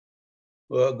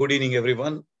Good evening,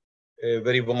 everyone. A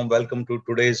very warm welcome to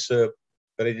today's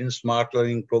Origin Smart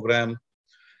Learning Program.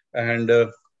 And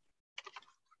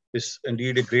it's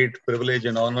indeed a great privilege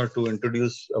and honor to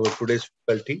introduce our today's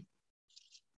faculty.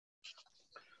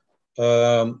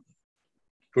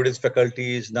 Today's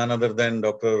faculty is none other than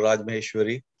Dr.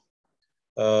 Rajamaheshwari,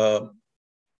 a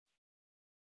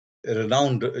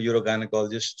renowned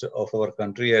urogynecologist of our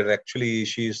country. And actually,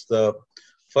 she is the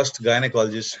first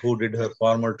gynecologist who did her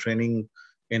formal training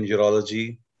in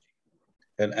urology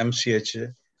and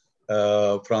MCH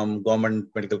from Government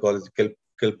Medical College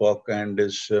Kilpauk, and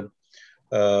is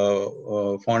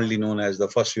fondly known as the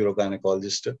first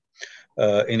urogynecologist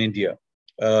in India.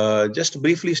 Just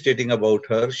briefly stating about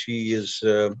her, she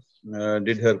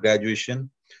did her graduation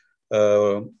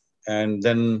and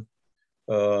then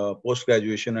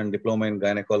post-graduation and diploma in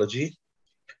gynecology.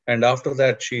 And after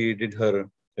that, she did her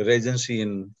residency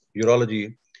in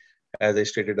urology, as I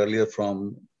stated earlier,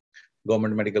 from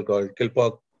Government Medical College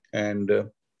Kilpauk, and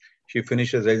she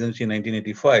finished her residency in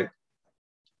 1985.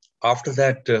 After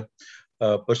that,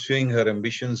 pursuing her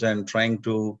ambitions and trying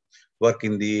to work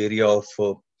in the area of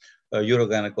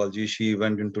urogynecology, she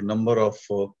went into a number of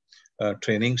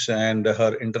trainings, and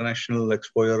her international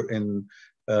exposure in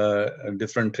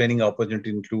different training opportunity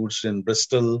includes in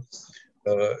Bristol,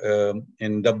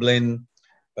 in Dublin,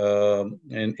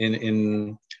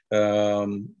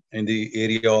 in the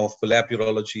area of lab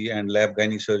urology and lab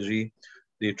gynae surgery,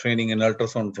 the training in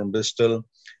ultrasound from Bristol,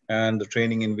 and the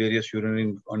training in various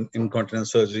urinary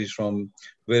incontinence surgeries from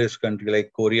various countries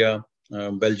like Korea,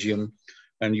 Belgium,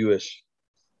 and US.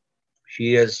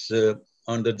 She has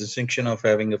earned the distinction of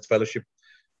having a fellowship.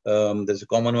 There's a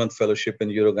Commonwealth Fellowship in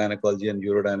Urogynecology and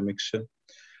Urodynamics.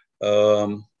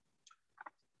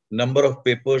 Number of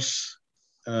papers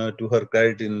to her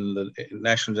credit in the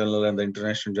National Journal and the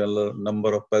International Journal,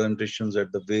 number of presentations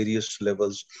at the various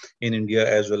levels in India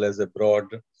as well as abroad.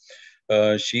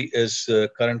 She is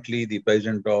currently the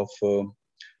president of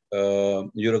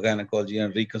Urogynecology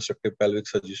and Reconstructive Pelvic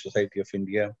Surgery Society of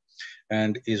India,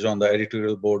 and is on the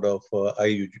editorial board of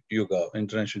IUGA,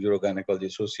 International Urogynecology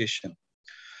Association.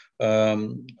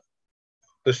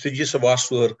 Prestigious awards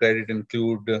to her credit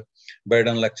include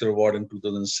Baden Lecture Award in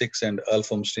 2006 and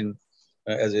Alfomstein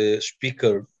as a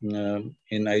speaker in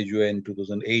IUGA in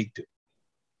 2008.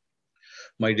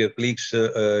 My dear colleagues,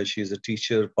 she is a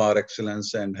teacher par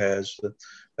excellence and has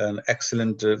an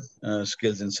excellent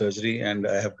skills in surgery, and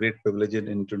I have great privilege in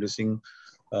introducing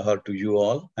her to you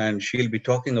all. And she'll be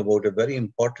talking about a very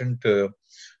important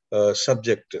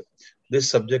subject. This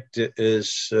subject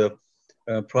is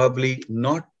probably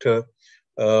not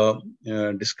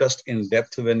discussed in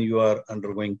depth when you are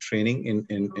undergoing training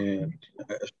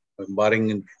barring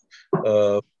in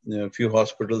a few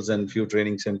hospitals and few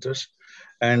training centers.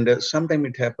 And sometimes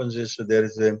it happens is there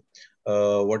is a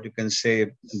what you can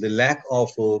say, the lack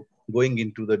of going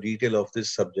into the detail of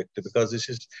this subject, because this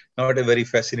is not a very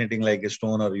fascinating like a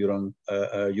stone or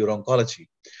uro-oncology,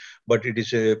 but it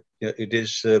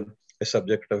is a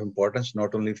subject of importance,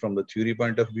 not only from the theory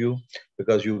point of view,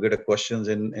 because you get a questions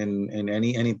in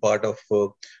any part of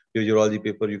your urology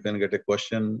paper, you can get a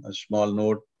question, a small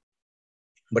note.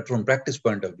 But from practice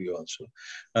point of view also,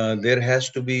 there has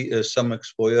to be some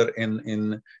exposure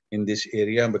in this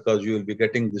area, because you will be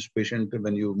getting this patient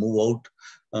when you move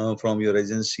out from your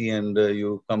agency and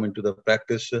you come into the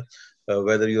practice,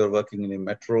 whether you are working in a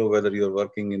metro, whether you are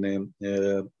working in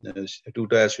a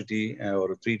two-tier city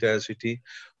or a three-tier city,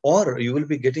 or you will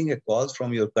be getting a calls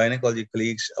from your gynecology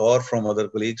colleagues or from other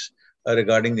colleagues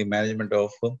regarding the management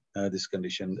of this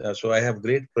condition. So I have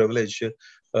great privilege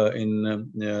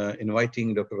in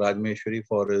inviting Dr. Rajamaheshwari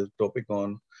for a topic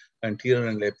on anterior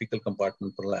and apical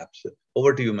compartment prolapse.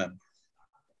 Over to you, ma'am.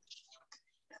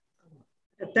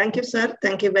 Thank you, sir.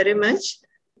 Thank you very much.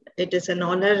 It is an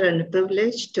honor and a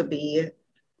privilege to be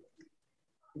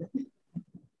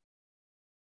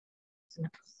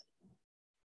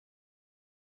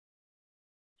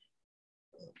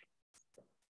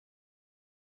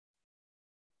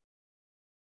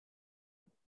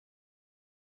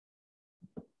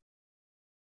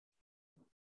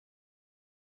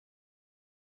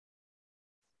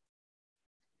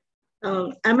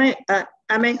am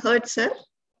I heard, sir?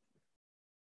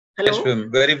 Hello? Yes,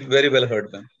 ma'am. Very, very well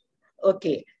heard, ma'am.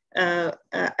 Okay.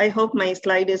 I hope my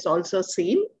slide is also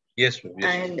seen. Yes, ma'am.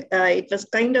 Yes. And it was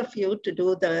kind of you to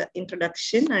do the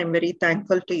introduction. I'm very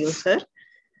thankful to you, sir.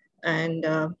 And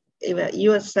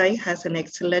USI has an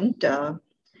excellent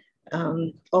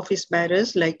office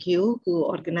bearers like you who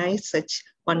organize such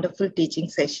wonderful teaching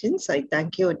sessions. I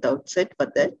thank you at the outset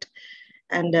for that.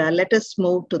 And let us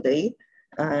move to the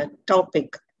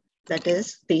topic, that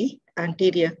is the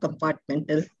anterior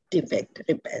compartmental defect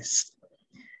repairs.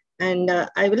 And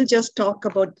I will just talk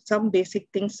about some basic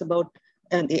things about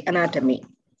the anatomy.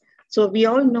 So we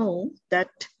all know that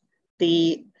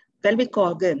the pelvic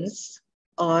organs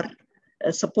are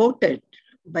supported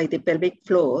by the pelvic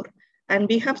floor, and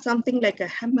we have something like a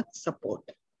hammock support.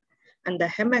 And the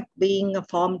hammock being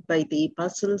formed by the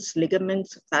muscles,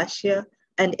 ligaments, fascia,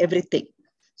 and everything.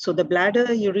 So the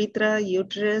bladder, urethra,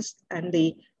 uterus, and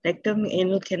the rectum,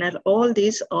 anal canal, all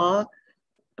these are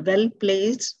well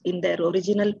placed in their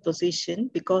original position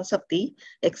because of the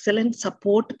excellent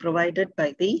support provided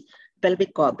by the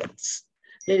pelvic organs.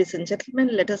 Ladies and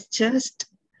gentlemen, let us just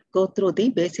go through the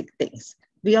basic things.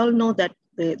 We all know that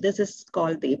this is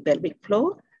called the pelvic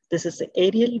floor. This is the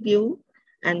aerial view,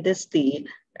 and this is the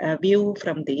view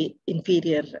from the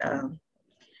inferior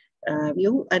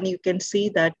view. And you can see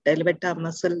that the levator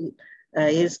muscle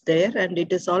is there, and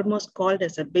it is almost called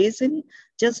as a basin,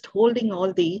 just holding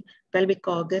all the pelvic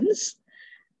organs.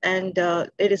 And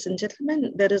ladies and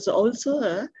gentlemen, there is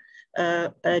also a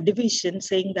division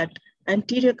saying that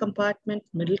anterior compartment,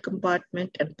 middle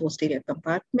compartment, and posterior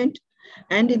compartment.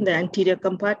 And in the anterior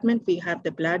compartment, we have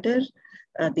the bladder,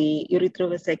 the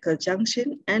uretrovesical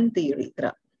junction, and the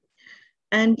urethra.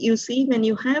 And you see, when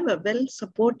you have a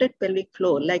well-supported pelvic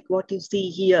floor, like what you see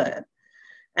here,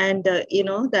 and you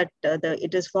know that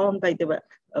it is formed by the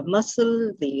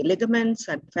muscle, the ligaments,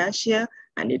 and fascia,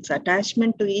 and its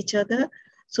attachment to each other.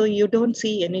 So you don't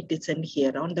see any descent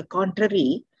here. On the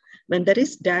contrary, when there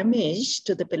is damage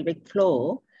to the pelvic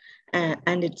floor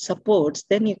and it supports,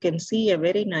 then you can see a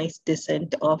very nice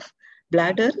descent of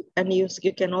bladder, and you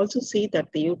can also see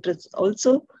that the uterus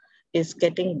also is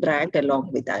getting dragged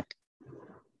along with that.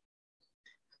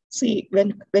 See,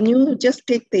 when you just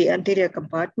take the anterior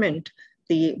compartment,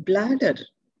 the bladder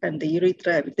and the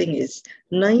urethra, everything is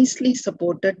nicely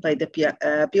supported by the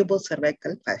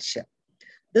pubocervical fascia.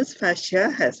 This fascia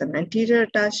has an anterior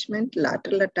attachment,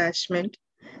 lateral attachment,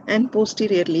 and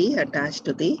posteriorly attached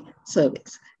to the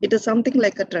cervix. It is something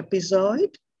like a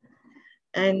trapezoid,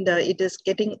 and it is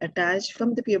getting attached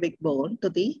from the pubic bone to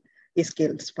the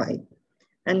ischial spine.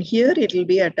 And here it will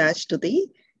be attached to the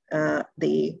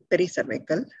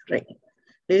pericervical ring.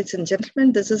 Ladies and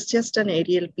gentlemen, this is just an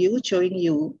aerial view showing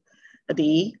you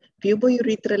the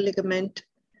pubourethral ligament,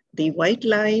 the white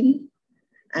line.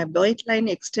 A white line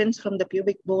extends from the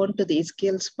pubic bone to the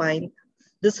ischial spine.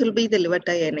 This will be the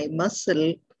levator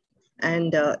muscle,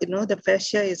 and the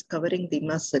fascia is covering the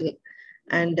muscle.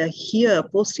 And here,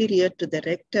 posterior to the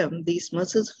rectum, these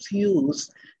muscles fuse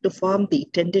to form the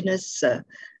tendinous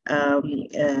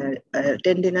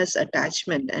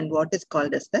attachment, and what is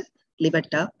called as the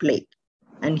levator plate.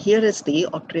 And here is the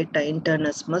obturator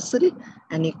internus muscle,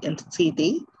 and you can see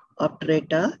the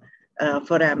obturator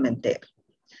foramen there.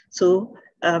 So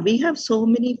we have so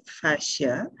many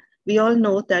fascia. We all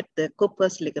know that the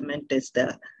Cooper's ligament is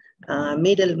the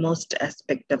middlemost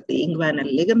aspect of the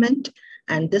inguinal ligament,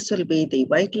 and this will be the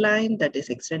white line that is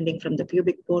extending from the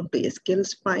pubic bone to ischial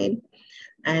spine.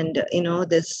 And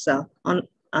this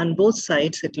on both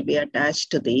sides it will be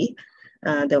attached to the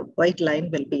white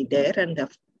line will be there, and the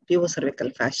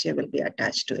pubocervical fascia will be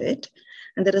attached to it.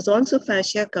 And there is also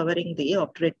fascia covering the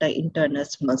obturator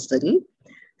internus muscle.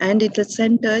 And in the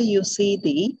center, you see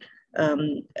the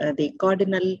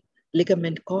cardinal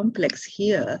ligament complex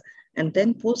here. And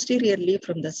then posteriorly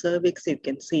from the cervix, you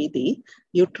can see the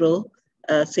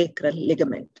uterosacral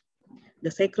ligament. The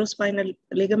sacrospinal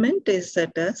ligament is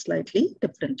at a slightly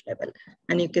different level.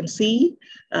 And you can see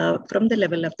from the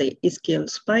level of the ischial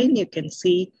spine, you can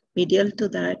see medial to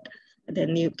that.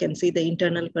 Then you can see the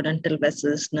internal peduncle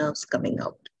vessels, nerves coming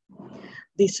out.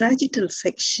 The sagittal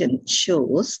section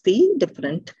shows the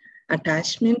different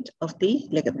attachment of the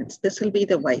ligaments. This will be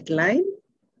the white line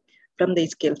from the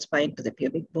ischial spine to the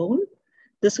pubic bone.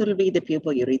 This will be the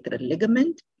pubourethral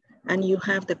ligament. And you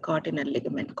have the cardinal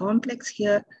ligament complex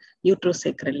here,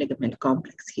 uterosacral ligament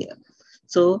complex here.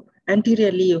 So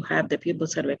anteriorly, you have the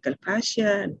pubocervical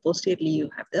fascia, and posteriorly, you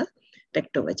have the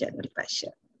rectovaginal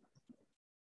fascia.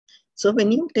 So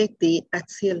when you take the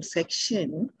axial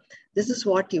section, this is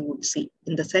what you would see.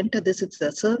 In the center, this is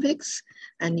the cervix,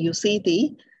 and you see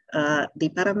the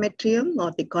parametrium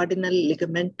or the cardinal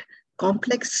ligament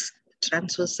complex,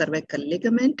 transverse cervical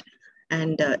ligament,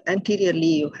 and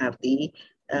anteriorly you have the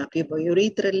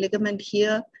pubourethral ligament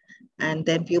here, and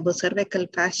then pubocervical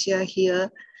fascia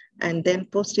here, and then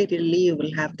posteriorly you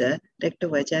will have the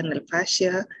rectovaginal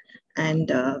fascia,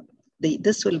 and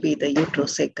this will be the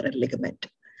uterosacral ligament.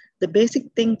 The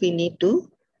basic thing we need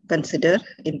to consider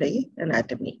in the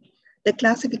anatomy. The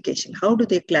classification, how do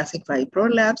they classify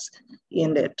prolapse?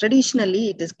 Traditionally,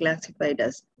 it is classified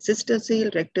as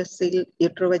cystocele, rectocele,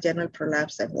 uterovaginal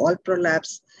prolapse, and wall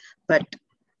prolapse. But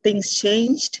things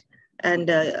changed, and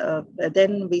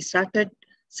then we started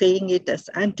saying it as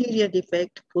anterior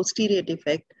defect, posterior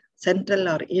defect, central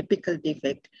or apical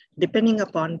defect. Depending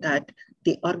upon that,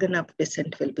 the organ of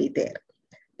descent will be there.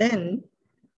 Then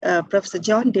Professor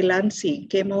John Delancey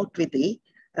came out with the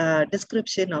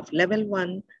description of level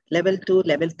 1, level 2,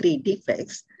 level 3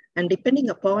 defects. And depending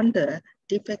upon the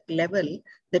defect level,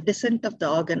 the descent of the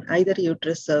organ, either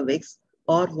uterus, cervix,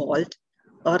 or vault,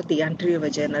 or the anterior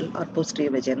vaginal or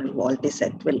posterior vaginal wall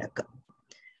descent will occur.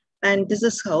 And this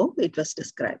is how it was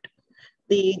described.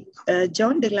 The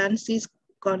John Delancey's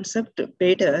concept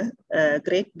made a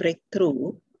great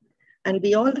breakthrough, and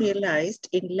we all realized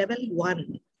in level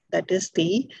 1, that is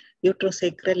the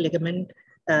uterosacral ligament,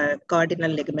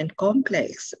 cardinal ligament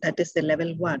complex, that is the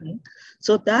level 1.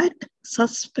 So that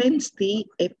suspends the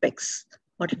apex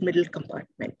or middle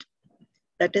compartment,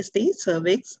 that is the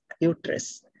cervix,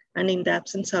 uterus, and in the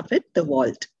absence of it, the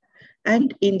vault.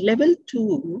 And in level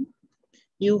 2,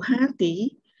 you have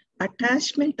the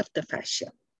attachment of the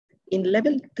fascia. In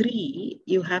level 3,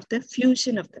 you have the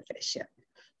fusion of the fascia.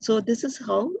 So this is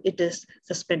how it is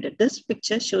suspended. This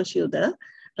picture shows you the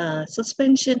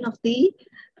suspension of the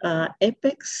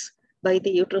apex by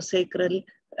the uterosacral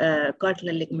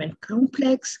cardinal ligament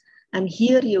complex. And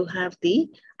here you have the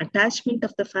attachment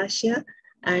of the fascia.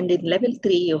 And in level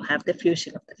 3, you have the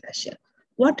fusion of the fascia.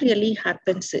 What really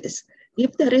happens is,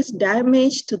 if there is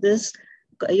damage to this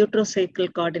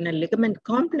uterosacral cardinal ligament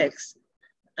complex,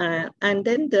 and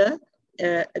then the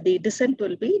descent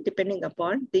will be depending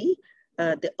upon the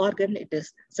organ it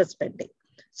is suspending.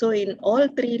 So in all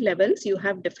 3 levels, you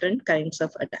have different kinds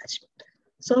of attachment.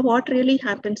 So what really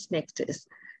happens next is,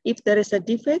 if there is a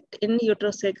defect in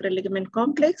uterosacral ligament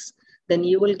complex, then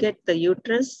you will get the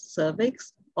uterus,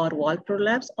 cervix, or wall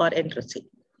prolapse, or enterocele.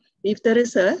 If there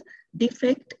is a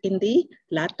defect in the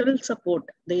lateral support,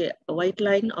 the white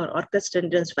line or arcus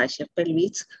tendons fascia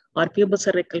pelvis, or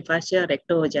pubocervical fascia,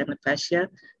 rectovaginal fascia,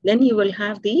 then you will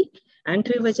have the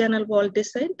anterior vaginal wall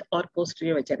descent or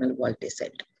posterior vaginal wall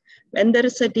descent. When there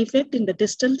is a defect in the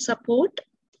distal support,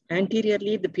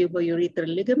 anteriorly the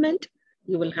pubourethral ligament,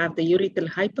 you will have the urethral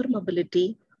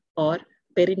hypermobility or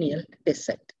perineal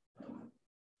descent.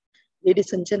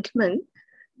 Ladies and gentlemen,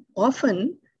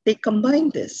 often they combine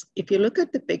this. If you look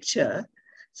at the picture,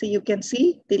 so you can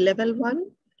see the level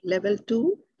 1, level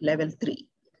 2, level 3,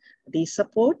 the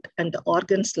support and the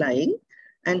organs lying.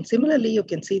 And similarly, you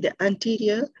can see the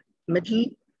anterior, middle,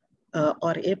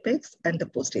 or apex, and the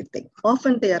posterior thing.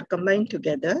 Often they are combined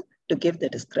together to give the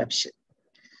description.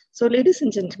 So ladies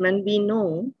and gentlemen, we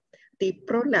know the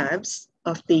prolapse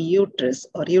of the uterus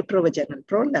or uterovaginal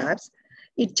prolapse,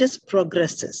 it just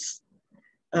progresses.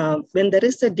 When there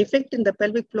is a defect in the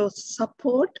pelvic floor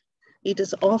support, it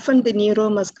is often the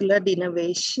neuromuscular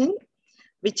denervation,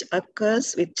 which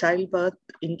occurs with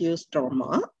childbirth-induced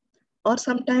trauma, or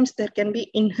sometimes there can be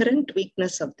inherent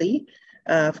weakness of the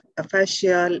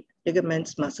fascial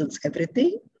ligaments, muscles,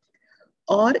 everything,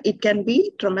 or it can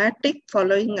be traumatic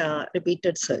following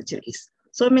repeated surgeries.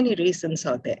 So many reasons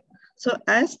are there. So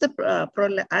as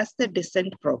the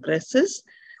descent progresses,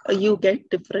 you get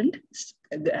different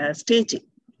staging.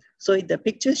 So the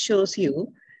picture shows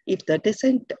you, if the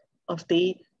descent of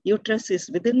the uterus is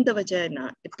within the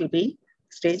vagina, it will be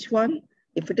stage 1.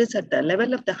 If it is at the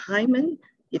level of the hymen,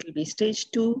 it will be stage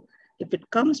 2. If it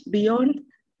comes beyond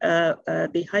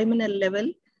the hymenal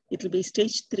level, it will be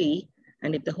stage 3.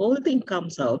 And if the whole thing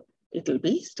comes out, it will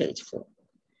be stage 4.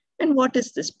 And what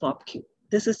is this POPQ?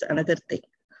 This is another thing.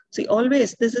 See,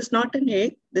 always, this is not an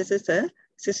egg, this is a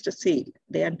cystocele,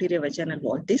 the anterior vaginal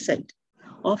wall descent.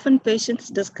 Often patients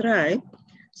describe,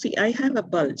 see, I have a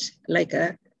bulge like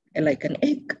an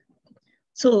egg.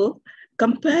 So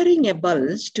comparing a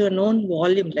bulge to a known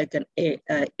volume like an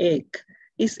egg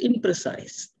is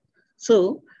imprecise.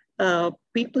 So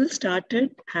people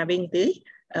started having the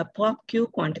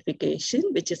POPQ quantification,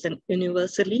 which is an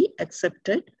universally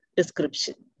accepted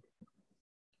description,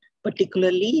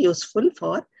 particularly useful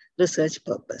for research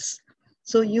purpose.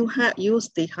 So you have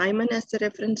used the hymen as the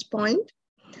reference point.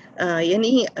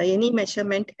 Any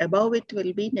measurement above it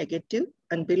will be negative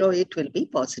and below it will be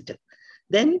positive.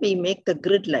 Then we make the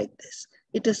grid like this.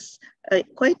 It is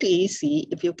quite easy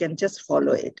if you can just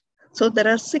follow it. So there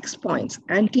are 6 points.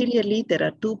 Anteriorly, there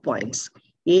are 2 points,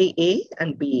 AA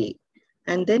and BA.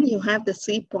 And then you have the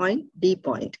C point, D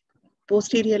point.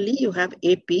 Posteriorly, you have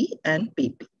AP and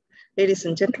PP. Ladies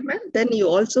and gentlemen, then you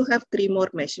also have 3 more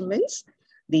measurements.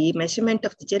 The measurement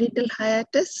of the genital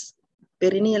hiatus,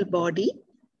 perineal body,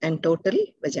 and total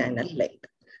vaginal length.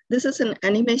 This is an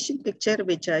animation picture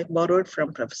which I borrowed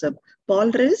from Professor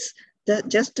Paul Riss,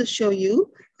 just to show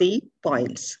you the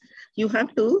points. You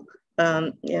have to,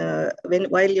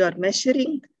 while you are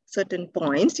measuring certain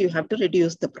points, you have to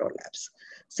reduce the prolapse.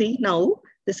 See, now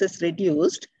this is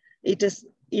reduced.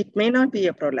 It may not be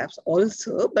a prolapse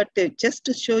also, but just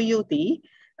to show you the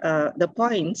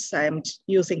points, I am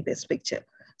using this picture.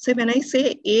 So when I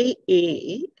say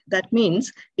AA, that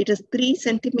means it is 3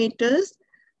 centimeters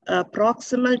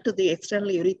proximal to the external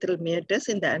urethral meatus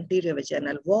in the anterior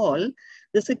vaginal wall.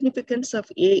 The significance of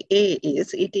AA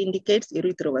is it indicates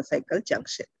urethrovesical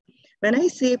junction. When I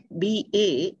say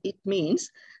BA, it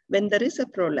means when there is a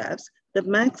prolapse, the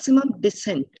maximum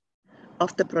descent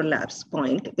of the prolapse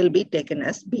point will be taken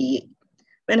as BA.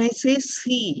 When I say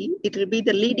C, it will be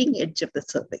the leading edge of the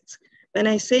cervix. When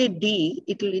I say D,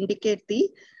 it will indicate the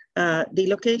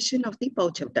location of the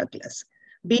pouch of Douglas.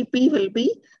 BP will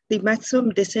be the maximum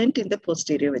descent in the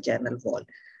posterior vaginal wall.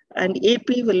 And AP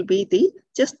will be the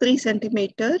just 3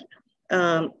 centimeter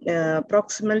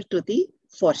proximal to the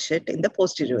fourchette in the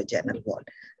posterior vaginal wall.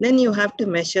 Then you have to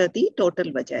measure the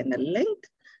total vaginal length,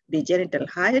 the genital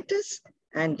hiatus,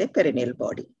 and the perineal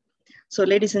body. So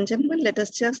ladies and gentlemen, let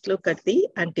us just look at the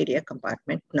anterior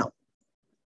compartment now.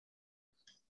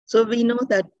 So we know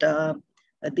that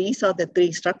these are the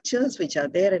 3 structures which are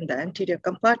there in the anterior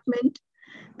compartment.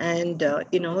 And,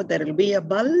 there will be a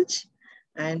bulge.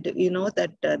 And you know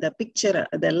that the picture,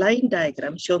 the line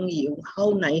diagram showing you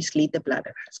how nicely the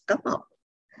bladder has come out.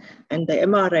 And the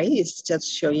MRI is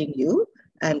just showing you,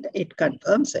 and it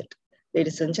confirms it.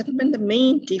 Ladies and gentlemen, the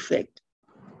main defect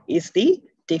is the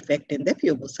defect in the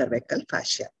pubocervical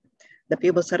fascia. The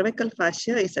pubocervical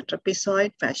fascia is a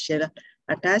trapezoid fascial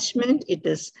attachment. It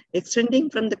is extending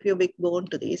from the pubic bone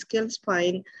to the ischial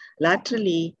spine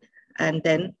laterally, and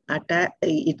then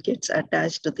it gets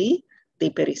attached to the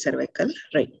pericervical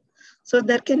ring. So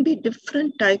there can be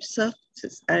different types of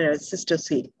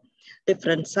cystocele,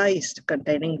 different sized,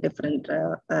 containing different,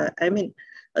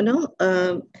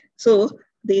 so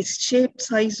the shape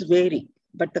size vary,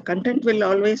 but the content will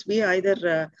always be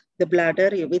either the bladder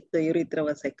with the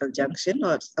urethrovesical junction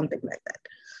or something like that.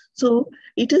 So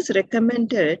it is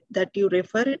recommended that you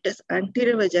refer it as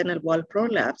anterior vaginal wall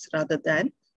prolapse rather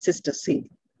than cystocele.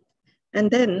 And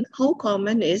then how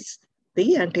common is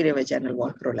the anterior vaginal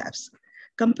wall prolapse?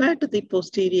 Compared to the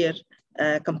posterior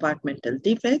compartmental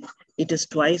defect, it is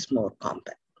twice more common.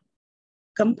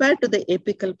 Compared to the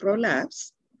apical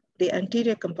prolapse, the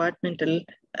anterior compartmental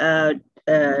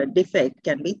defect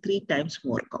can be 3 times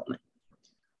more common.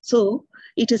 So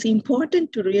it is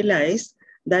important to realize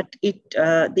that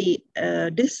the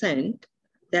descent,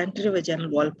 the anterior vaginal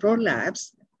wall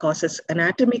prolapse, causes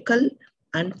anatomical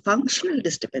and functional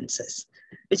disturbances,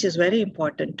 which is very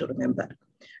important to remember.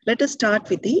 Let us start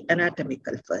with the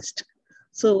anatomical first.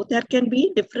 So there can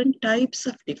be different types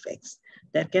of defects.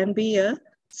 There can be a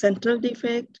central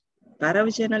defect,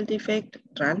 paravaginal defect,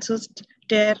 transverse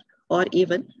tear, or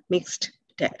even mixed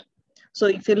tear. So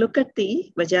if you look at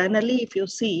the vaginally, if you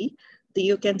see,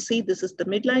 you can see this is the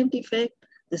midline defect,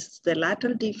 this is the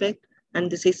lateral defect, and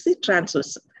this is the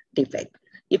transverse defect.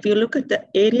 If you look at the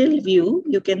aerial view,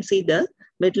 you can see the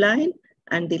midline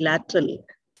and the lateral.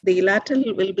 The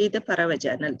lateral will be the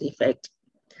paravaginal defect.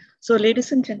 So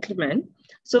ladies and gentlemen,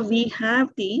 so we have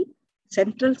the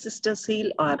central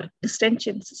cystocele or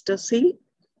distension cystocele,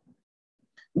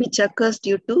 which occurs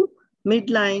due to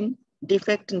midline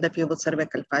defect in the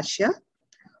pubocervical fascia,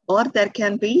 or there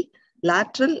can be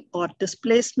lateral or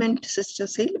displacement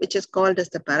cystocele, which is called as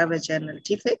the paravaginal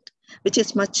defect, which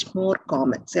is much more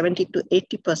common. 70 to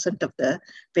 80% of the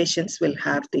patients will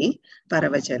have the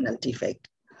paravaginal defect.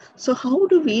 So how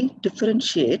do we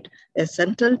differentiate a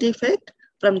central defect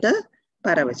from the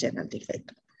paravaginal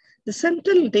defect? The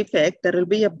central defect, there will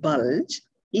be a bulge.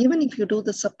 Even if you do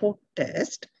the support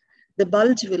test, the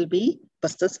bulge will be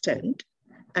persistent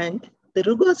and the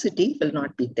rugosity will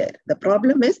not be there. The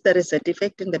problem is there is a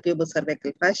defect in the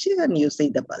pubocervical fascia and you see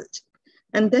the bulge.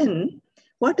 And then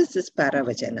what is this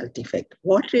paravaginal defect?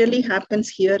 What really happens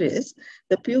here is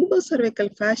the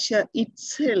pubocervical fascia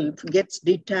itself gets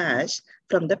detached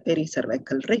from the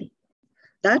pericervical ring.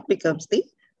 That becomes the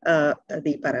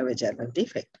paravaginal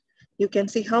defect. You can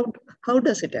see how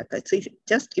does it occur. See,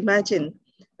 just imagine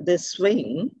the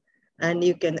swing and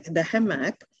the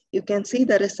hammock, you can see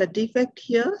there is a defect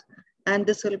here and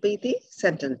this will be the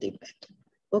central defect.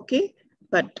 Okay,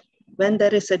 but when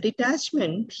there is a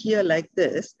detachment here like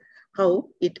this, how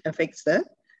it affects the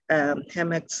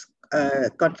hammock's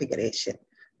configuration.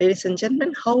 Ladies and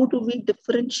gentlemen, how do we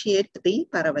differentiate the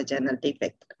paravaginal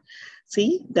defect?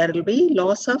 See, there will be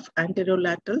loss of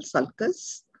anterolateral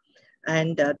sulcus,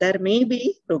 and there may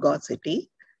be rugosity,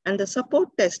 and the support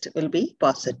test will be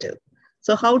positive.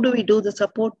 So how do we do the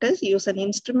support test? Use an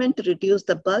instrument to reduce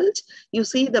the bulge. You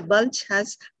see the bulge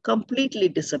has completely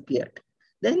disappeared.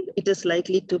 Then it is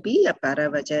likely to be a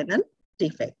paravaginal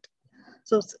defect.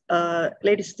 So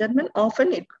ladies and gentlemen,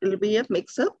 often it will be a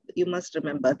mix-up. You must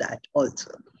remember that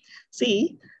also.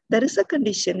 See, there is a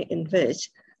condition in which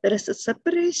there is a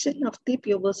separation of the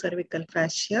pubocervical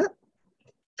fascia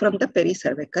from the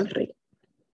pericervical ring.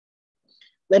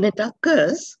 When it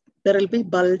occurs, there will be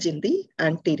bulge in the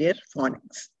anterior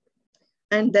fornix,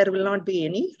 and there will not be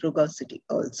any rugosity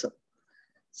also.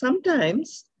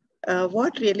 Sometimes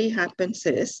what really happens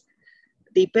is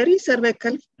the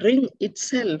pericervical ring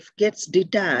itself gets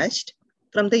detached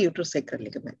from the uterosacral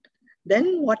ligament.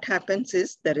 Then what happens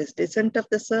is there is descent of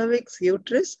the cervix,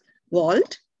 uterus,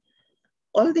 vault,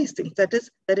 all these things. That is,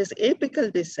 there is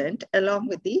apical descent along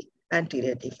with the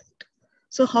anterior defect.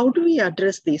 So how do we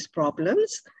address these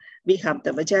problems? We have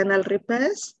the vaginal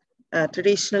repairs,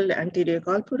 traditional anterior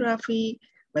colporrhaphy,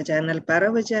 vaginal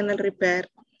paravaginal repair,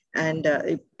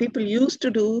 and people used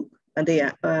to do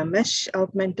the mesh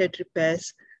augmented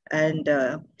repairs, and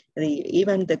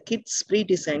even the kits,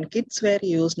 pre-designed kits were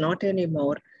used, not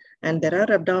anymore. And there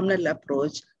are abdominal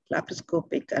approach,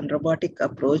 laparoscopic and robotic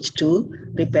approach to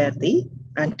repair the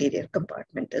anterior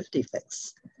compartmental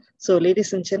defects. So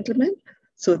ladies and gentlemen,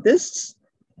 so this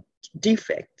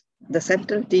defect, the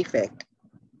central defect,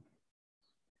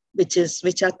 which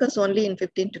occurs only in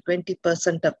 15 to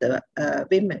 20% of the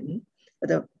women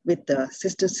with the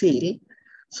cystocele.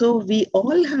 So we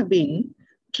all have been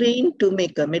trained to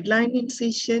make a midline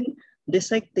incision,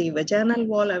 dissect the vaginal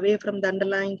wall away from the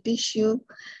underlying tissue,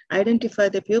 identify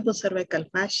the pubocervical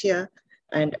fascia,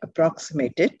 and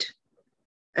approximate it.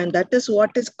 And that is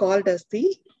what is called as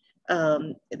the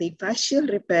fascial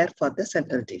repair for the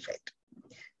central defect.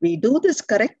 We do this,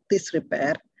 correct this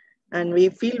repair, and we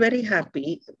feel very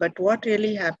happy. But what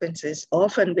really happens is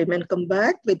often women come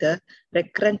back with a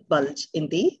recurrent bulge in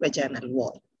the vaginal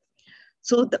wall.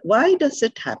 So why does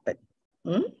it happen?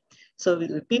 So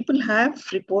people have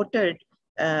reported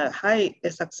high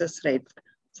success rate,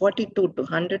 42 to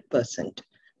 100%.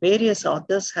 Various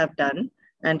authors have done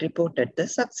and reported the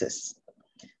success.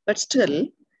 But still,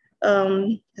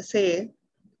 say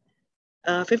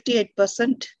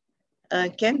 58%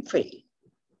 can fail.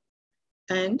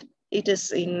 And it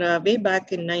is in way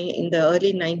back in the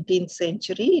early 19th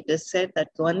century, it is said that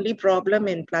the only problem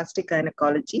in plastic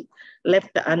gynecology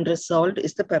left unresolved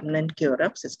is the permanent cure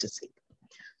of cystocele.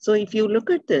 So if you look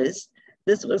at this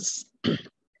was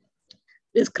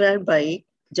described by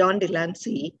John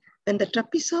Delancey. When the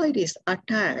trapezoid is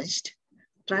attached,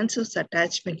 transverse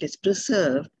attachment is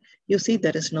preserved, you see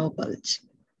there is no bulge.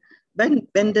 When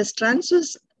this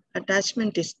transverse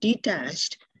attachment is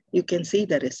detached, you can see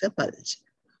there is a bulge.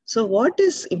 So what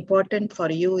is important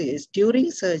for you is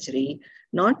during surgery,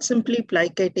 not simply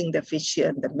plicating the fissure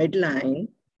in the midline,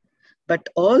 but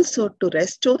also to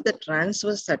restore the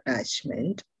transverse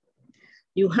attachment,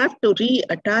 you have to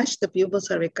reattach the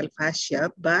pubocervical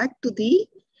fascia back to the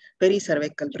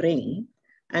pericervical ring.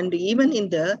 And even in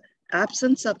the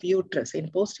absence of uterus in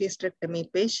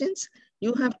post-hysterectomy patients,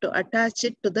 you have to attach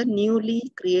it to the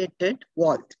newly created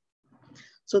vault.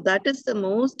 So that is the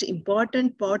most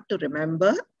important part to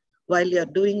remember while you're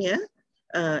doing a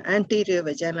anterior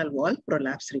vaginal wall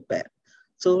prolapse repair.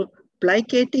 So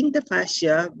plicating the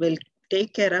fascia will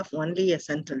take care of only a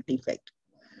central defect.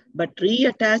 But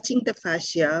reattaching the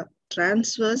fascia,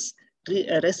 transverse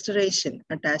restoration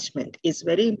attachment is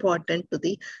very important to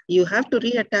the, you have to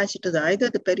reattach it to either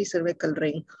the pericervical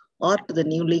ring or to the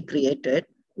newly created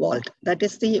vault. That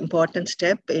is the important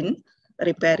step in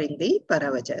repairing the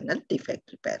paravaginal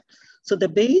defect repair. So the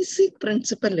basic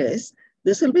principle is,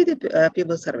 this will be the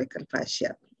pubocervical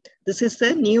fascia. This is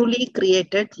the newly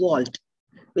created vault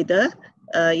with a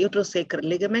uterosacral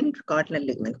ligament, cardinal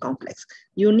ligament complex.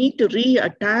 You need to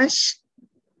reattach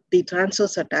the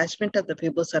transverse attachment of the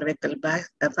pubocervical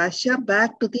fascia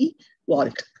back to the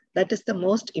vault. That is the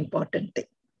most important thing.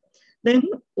 Then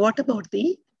what about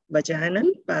the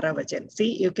vaginal paravaginal?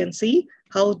 See, you can see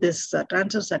how this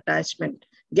transverse attachment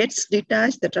gets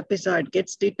detached, the trapezoid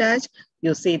gets detached,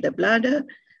 you see the bladder,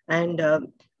 and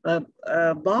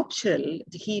Bob Schell,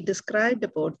 he described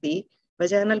about the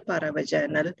vaginal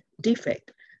paravaginal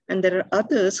defect. And there are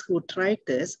others who tried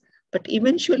this, but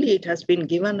eventually it has been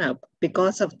given up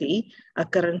because of the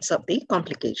occurrence of the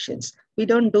complications. We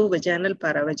don't do vaginal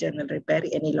paravaginal repair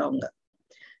any longer.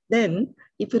 Then,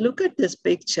 if you look at this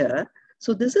picture,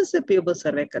 So this is the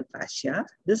pubocervical fascia.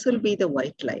 This will be the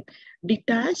white line.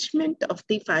 Detachment of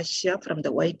the fascia from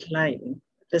the white line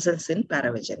results in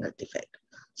paravaginal defect.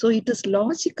 So it is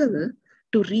logical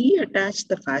to reattach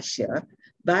the fascia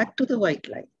back to the white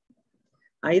line,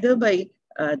 either by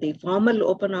the formal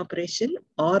open operation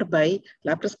or by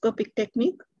laparoscopic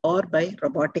technique or by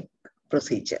robotic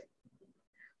procedure.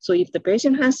 So if the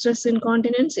patient has stress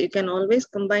incontinence, you can always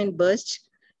combine burst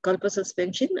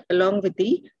colposuspension along with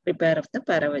the repair of the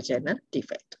paravaginal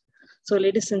defect. So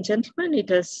ladies and gentlemen, it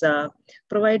has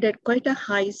provided quite a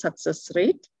high success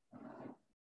rate.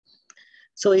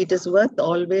 So it is worth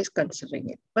always considering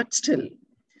it. But still,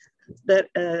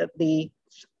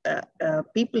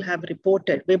 people have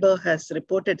reported, Weber has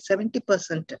reported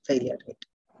 70% failure rate.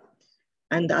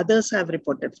 And others have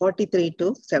reported 43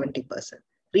 to 70%.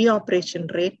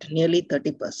 Reoperation rate nearly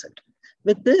 30%.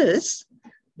 With this,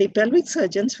 the pelvic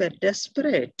surgeons were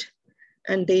desperate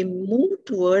and they moved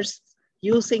towards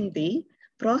using the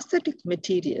prosthetic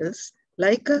materials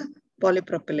like a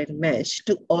polypropylene mesh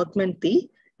to augment the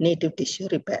native tissue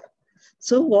repair.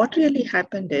 So what really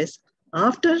happened is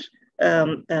after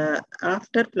plicating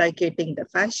the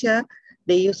fascia,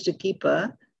 they used to keep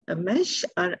a mesh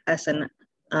as an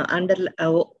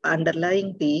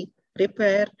underlying the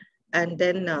repair, and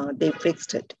then they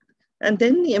fixed it. And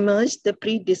then emerged the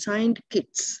pre-designed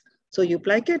kits. So you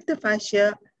plicate the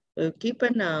fascia, keep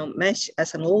a mesh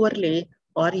as an overlay,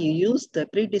 or you use the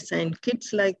pre-designed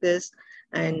kits like this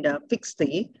and fix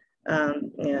the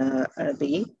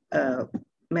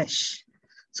mesh.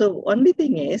 So only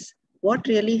thing is, what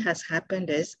really has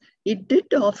happened is, it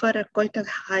did offer quite a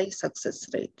high success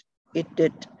rate. It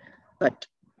did, but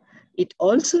it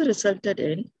also resulted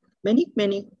in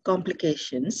many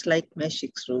complications like mesh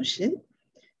extrusion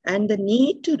and the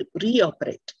need to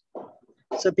reoperate.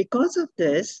 So because of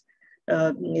this,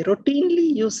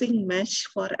 routinely using mesh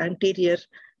for anterior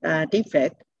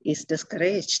defect is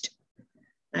discouraged.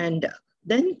 And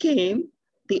then came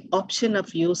the option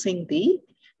of using the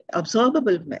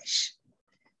absorbable mesh.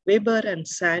 Weber and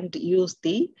Sand used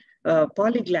the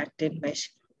polyglactin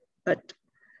mesh, but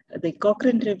the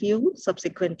Cochrane review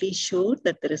subsequently showed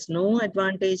that there is no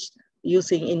advantage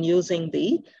in using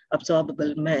the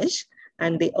absorbable mesh,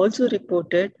 and they also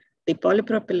reported the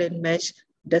polypropylene mesh,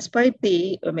 despite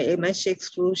the mesh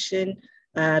exclusion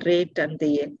rate and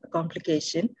the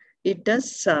complication, it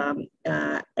does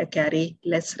carry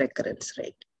less recurrence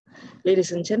rate.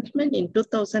 Ladies and gentlemen, in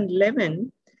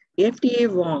 2011, FDA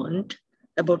warned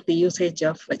about the usage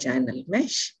of vaginal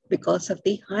mesh because of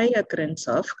the high occurrence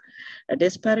of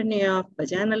dyspareunia,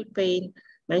 vaginal pain,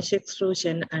 mesh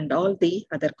extrusion, and all the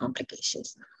other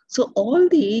complications. So all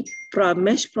the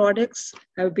mesh products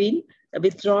have been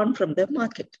withdrawn from the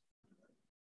market.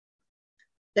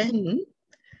 Then,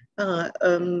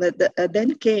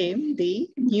 then came the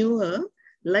newer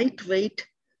lightweight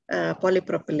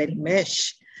polypropylene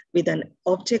mesh with an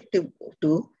objective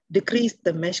to decrease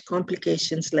the mesh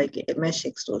complications like mesh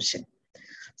extrusion.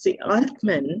 See,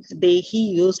 Altman,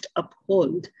 he used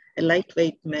Uphold, a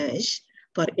lightweight mesh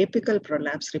for apical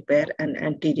prolapse repair and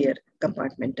anterior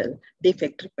compartmental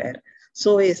defect repair.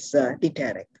 So is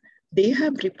Deterec. They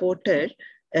have reported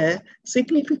a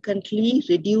significantly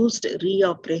reduced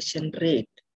reoperation rate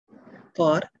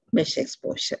for mesh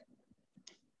exposure.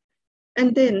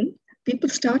 And then people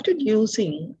started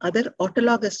using other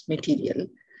autologous material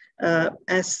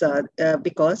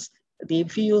because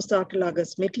if you use the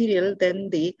autologous material, then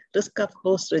the risk of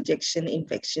host rejection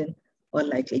infection are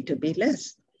likely to be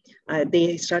less.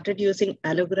 They started using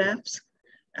allografts,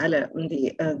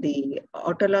 the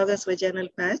autologous vaginal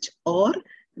patch, or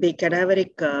the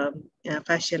cadaveric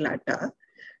fascia lata.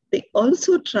 They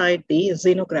also tried the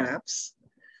xenografts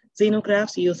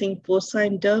using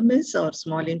porcine dermis or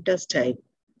small intestine.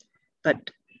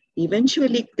 But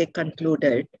eventually they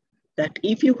concluded that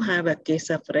if you have a case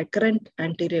of recurrent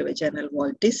anterior vaginal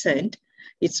wall descent,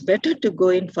 it's better to go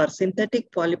in for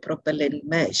synthetic polypropylene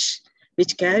mesh,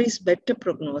 which carries better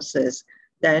prognosis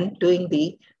than doing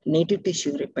the native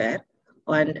tissue repair.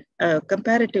 And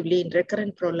comparatively in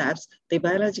recurrent prolapse, the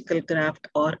biological graft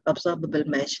or absorbable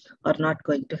mesh are not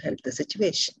going to help the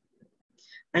situation.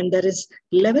 And there is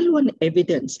level 1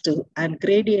 evidence and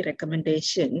grade A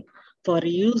recommendation for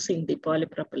using the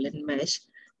polypropylene mesh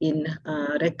in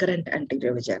recurrent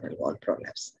anterior vaginal wall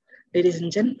prolapse. Ladies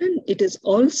and gentlemen, it is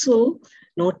also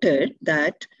noted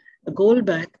that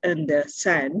Goldbach and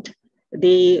Sand,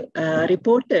 they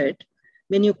reported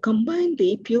when you combine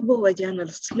the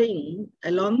pubovaginal sling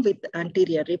along with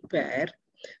anterior repair,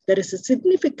 there is a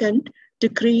significant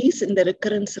decrease in the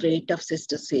recurrence rate of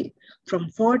cystocele from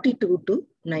 42 to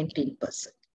 19%.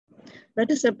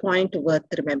 That is a point worth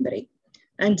remembering.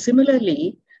 And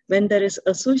similarly, when there is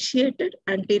associated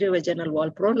anterior vaginal wall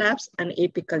prolapse and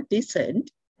apical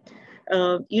descent,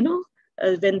 when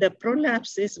the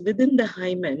prolapse is within the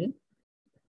hymen,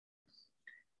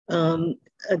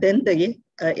 then the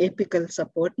apical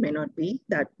support may not be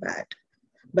that bad.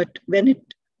 But when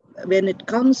it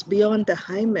comes beyond the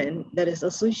hymen, there is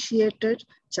associated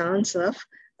chance of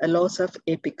a loss of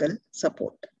apical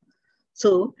support.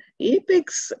 So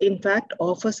apex, in fact,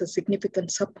 offers a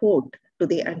significant support to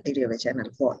the anterior vaginal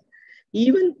wall.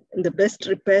 Even the best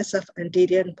repairs of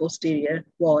anterior and posterior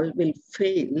wall will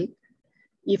fail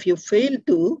if you fail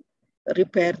to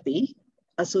repair the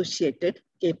associated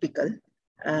apical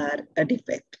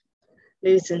defect.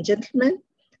 Ladies and gentlemen,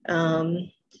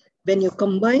 when you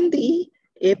combine the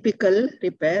apical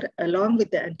repair along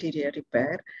with the anterior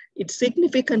repair, it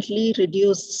significantly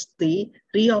reduces the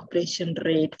reoperation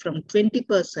rate from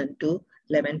 20% to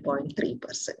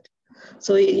 11.3%.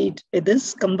 So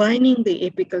this combining the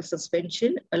apical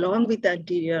suspension along with the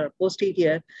anterior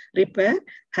posterior repair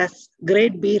has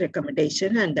grade B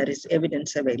recommendation, and there is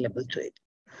evidence available to it.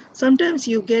 Sometimes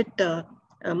you get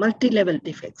multi-level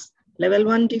defects, level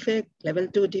 1 defect, level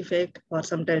 2 defect, or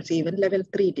sometimes even level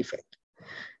 3 defect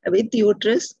with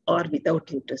uterus or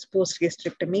without uterus,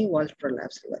 post-hysterectomy, wall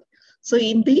prolapse level. So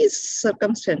in these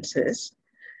circumstances,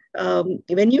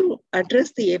 when you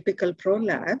address the apical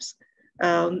prolapse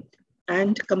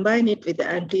and combine it with the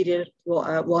anterior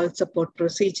wall support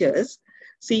procedures,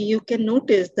 see, you can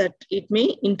notice that it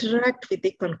may interact with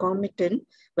the concomitant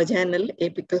vaginal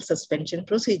apical suspension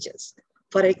procedures.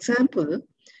 For example,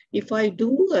 if I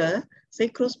do a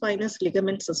sacrospinous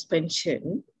ligament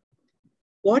suspension,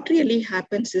 what really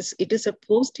happens is it is a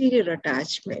posterior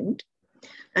attachment,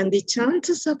 and the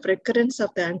chances of recurrence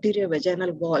of the anterior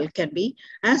vaginal wall can be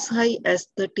as high as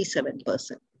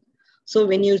 37%. So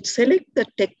when you select the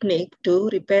technique to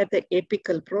repair the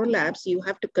apical prolapse, you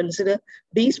have to consider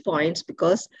these points,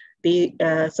 because the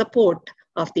support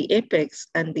of the apex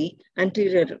and the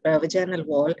anterior vaginal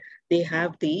wall, they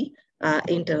have the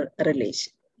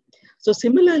interrelation. So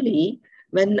similarly,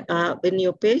 when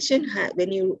your patient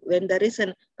when there is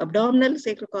an abdominal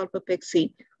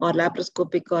sacrocolpopexy or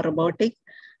laparoscopic or robotic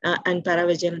and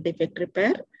paravaginal defect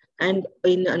repair, and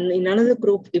in another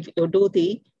group, if you do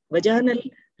the vaginal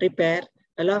repair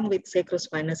along with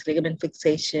sacrospinous ligament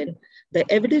fixation, the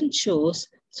evidence shows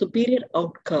superior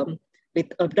outcome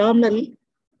with abdominal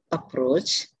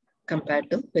approach compared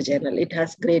to vaginal. It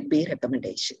has grade B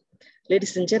recommendation.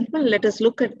 Ladies and gentlemen, let us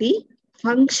look at the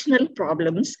functional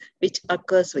problems which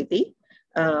occurs with the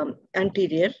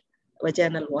anterior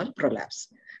vaginal wall prolapse.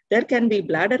 There can be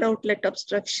bladder outlet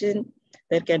obstruction,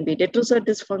 there can be detrusor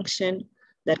dysfunction,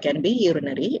 there can be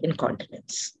urinary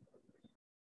incontinence.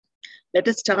 Let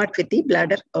us start with the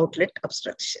bladder outlet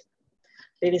obstruction.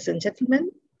 Ladies and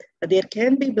gentlemen, there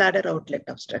can be bladder outlet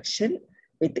obstruction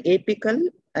with apical,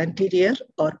 anterior,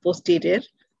 or posterior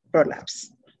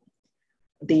prolapse.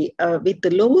 With the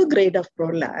lower grade of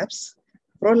prolapse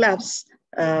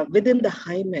within the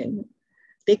hymen,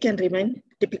 they can remain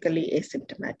typically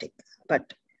asymptomatic.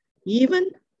 But even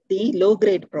the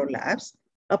low-grade prolapse,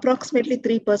 approximately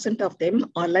 3% of them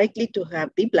are likely to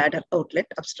have the bladder outlet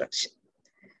obstruction.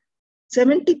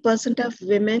 70% of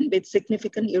women with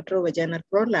significant uterovaginal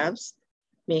prolapse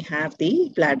may have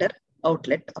the bladder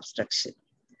outlet obstruction.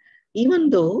 Even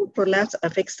though prolapse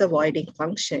affects the voiding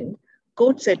function,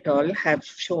 Coates et al. Have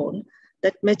shown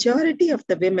that majority of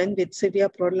the women with severe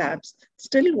prolapse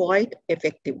still void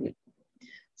effectively.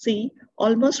 See,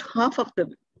 almost half of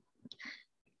the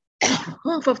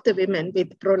women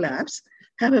with prolapse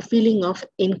have a feeling of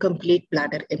incomplete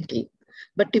bladder emptying.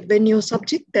 But when you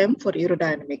subject them for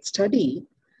urodynamic study,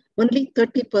 only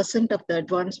 30% of the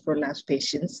advanced prolapse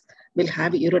patients will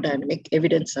have urodynamic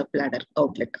evidence of bladder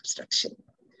outlet obstruction.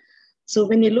 So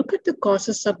when you look at the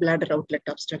causes of bladder outlet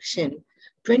obstruction,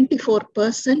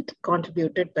 24%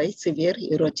 contributed by severe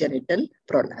urogenital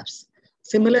prolapse.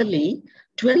 Similarly,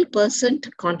 12%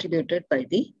 contributed by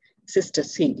the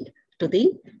cystocele to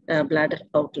the bladder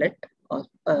outlet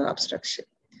obstruction.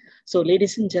 So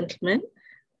ladies and gentlemen,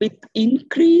 with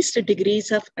increased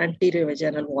degrees of anterior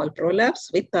vaginal wall prolapse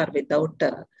with or without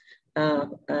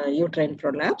uterine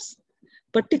prolapse,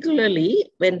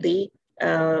 particularly when the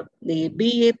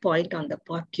BA point on the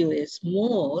POCQ is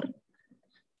more,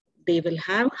 they will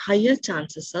have higher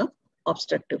chances of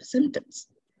obstructive symptoms.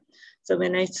 So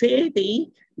when I say the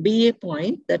BA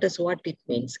point, that is what it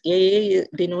means. AA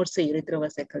denotes the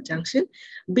urethrovesical junction.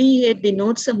 BA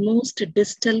denotes the most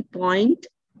distal point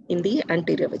in the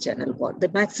anterior vaginal wall, the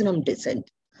maximum descent.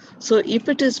 So if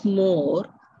it is more,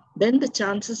 then the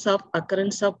chances of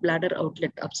occurrence of bladder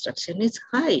outlet obstruction is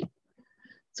high.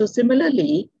 So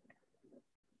similarly,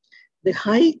 the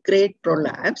high-grade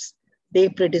prolapse, they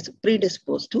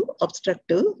predispose to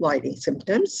obstructive voiding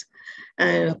symptoms,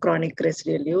 chronic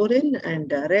residual urine,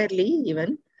 and rarely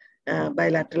even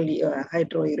bilateral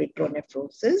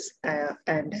hydroerythronephrosis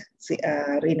and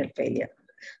renal failure.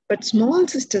 But small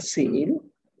sister cell,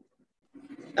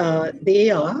 they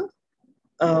are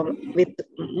with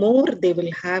more, they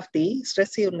will have the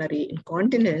stress urinary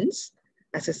incontinence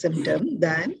as a symptom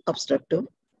than obstructive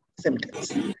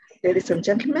symptoms. Ladies and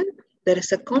gentlemen, there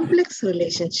is a complex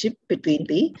relationship between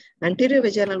the anterior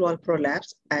vaginal wall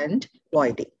prolapse and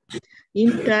voiding.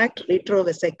 Intact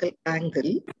retrovesical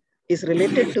angle is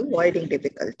related to voiding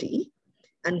difficulty,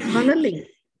 and funneling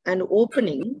and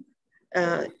opening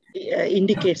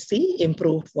indicates the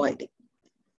improved voiding.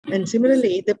 And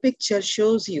similarly, the picture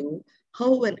shows you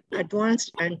how an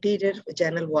advanced anterior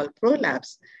vaginal wall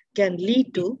prolapse can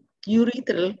lead to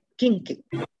urethral kinking.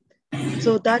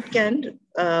 So that can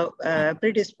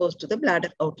predispose to the bladder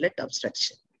outlet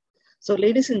obstruction. So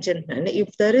ladies and gentlemen,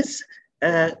 if there is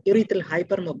urethral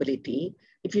hypermobility,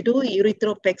 if you do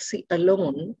urethropexy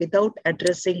alone without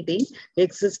addressing the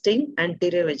existing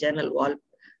anterior vaginal wall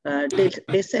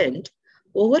descent,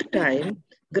 over time,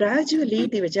 gradually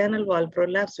the vaginal wall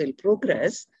prolapse will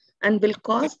progress and will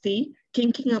cause the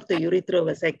kinking of the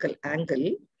urethrovesical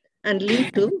angle and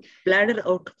lead to bladder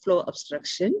outflow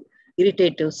obstruction,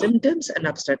 irritative symptoms, and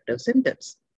obstructive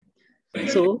symptoms.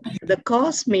 So the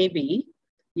cause may be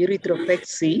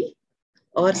urethropexy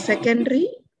or secondary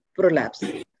prolapse,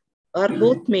 or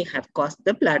both may have caused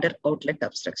the bladder outlet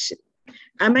obstruction.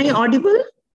 Am I audible?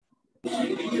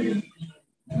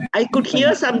 I could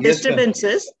hear some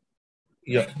disturbances.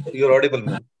 Yeah, you're audible,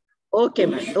 ma'am. Okay,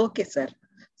 ma'am. Okay, sir.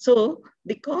 So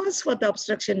the cause for the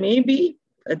obstruction may be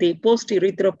the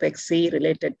post-urethropexy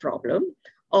related problem,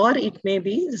 or it may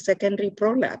be the secondary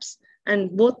prolapse,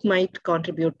 and both might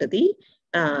contribute to the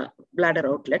bladder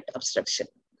outlet obstruction.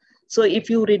 So if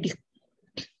you reduce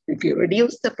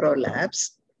the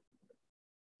prolapse,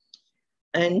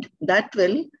 and that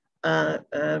will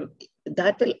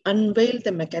unveil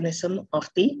the mechanism of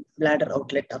the bladder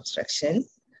outlet obstruction,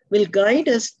 will guide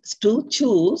us to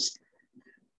choose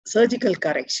surgical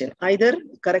correction, either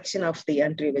correction of the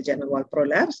anterior vaginal wall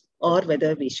prolapse or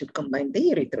whether we should combine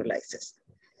the erythrolysis.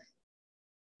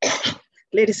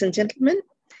 Ladies and gentlemen,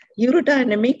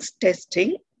 urodynamics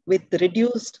testing with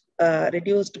reduced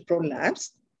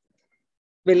prolapse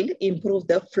will improve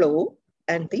the flow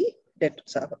and the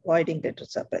voiding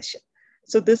detrosuppression.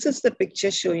 So this is the picture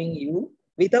showing you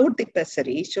without the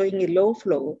pessary, showing a low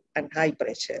flow and high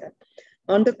pressure.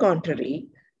 On the contrary,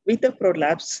 with the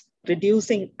prolapse reduced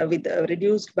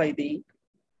by the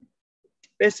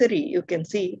pessary, you can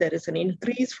see there is an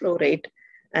increased flow rate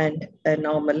and a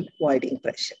normal voiding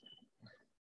pressure.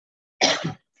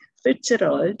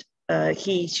 Fitzgerald,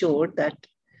 he showed that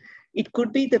it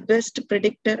could be the best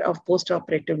predictor of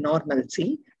postoperative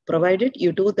normalcy, provided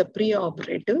you do the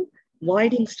preoperative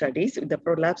voiding studies with the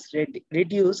prolapse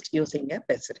reduced using a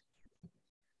pessary.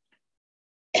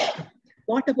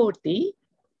 What about the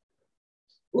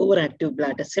overactive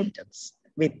bladder symptoms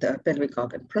with the pelvic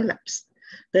organ prolapse?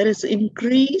 There is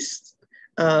increased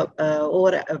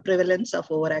prevalence of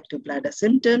overactive bladder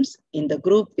symptoms in the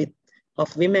group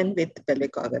of women with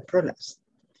pelvic organ prolapse.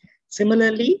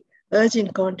 Similarly, urge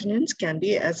incontinence can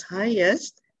be as high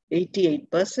as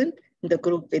 88% in the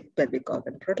group with pelvic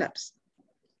organ prolapse.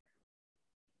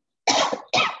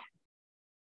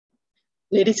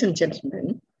 Ladies and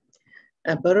gentlemen,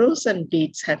 Burrows and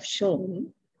Dietz have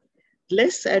shown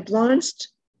less advanced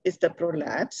is the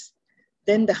prolapse,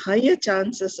 then the higher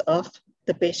chances of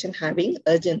the patient having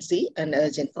urgency and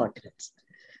urge incontinence.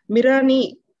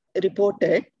 Mirani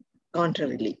reported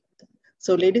contrarily.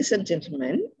 So ladies and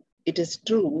gentlemen, it is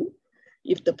true,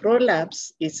 if the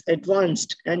prolapse is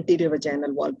advanced anterior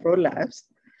vaginal wall prolapse,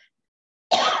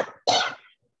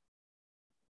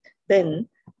 then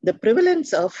the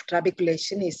prevalence of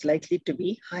trabeculation is likely to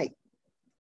be high.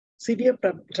 Severe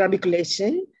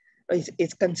trabeculation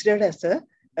is considered as a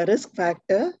risk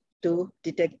factor to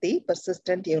detect the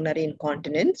persistent urinary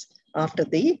incontinence after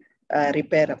the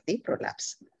repair of the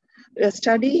prolapse. A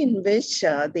study in which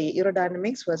the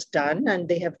urodynamics was done, and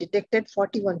they have detected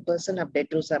 41% of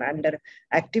detrus are under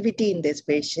activity in these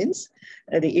patients.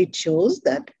 It shows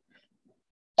that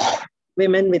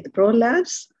women with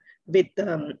prolapse with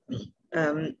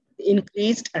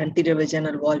increased anterior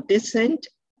vaginal wall descent,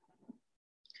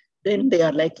 then they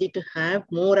are likely to have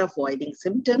more of voiding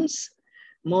symptoms,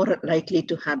 more likely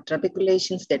to have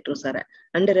trabeculations, detrusor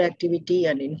underactivity,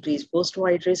 and increased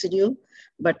post-void residue,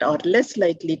 but are less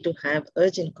likely to have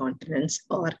urge incontinence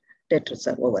or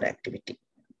detrusor overactivity.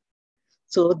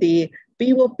 So the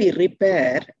POP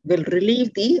repair will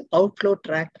relieve the outflow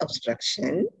tract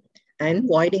obstruction and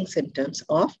voiding symptoms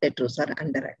of detrusor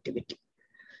underactivity.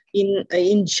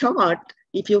 In short,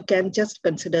 if you can just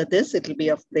consider this, it will be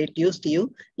of great use to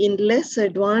you. In less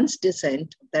advanced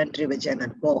descent than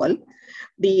trivaginal wall,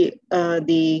 there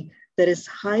is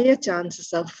higher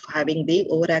chances of having the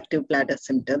overactive bladder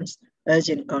symptoms, urge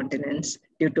incontinence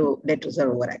due to detrusor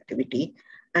overactivity,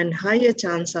 and higher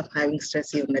chance of having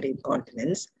stress urinary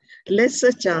incontinence,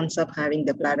 lesser chance of having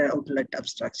the bladder outlet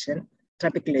obstruction,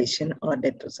 trabeculation, or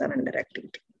detrusor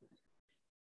underactivity.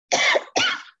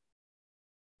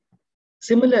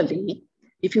 Similarly,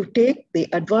 if you take the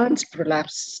advanced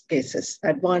prolapse cases,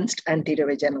 advanced anterior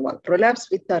vaginal wall prolapse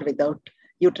with or without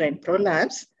uterine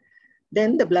prolapse,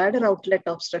 then the bladder outlet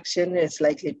obstruction is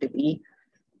likely to be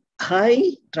high,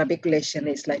 trabeculation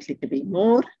is likely to be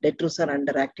more, detrusor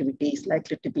underactivity is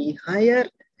likely to be higher,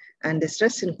 and the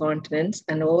stress incontinence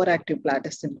and overactive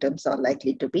bladder symptoms are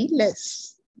likely to be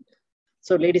less.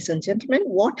 So ladies and gentlemen,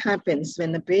 what happens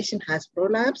when the patient has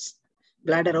prolapse,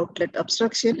 bladder outlet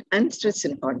obstruction, and stress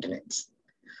incontinence?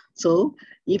 So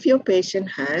if your patient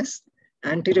has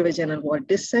anterior vaginal wall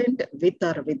descent with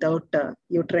or without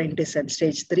uterine descent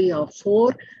stage 3 or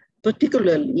 4,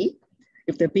 particularly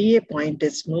if the BA point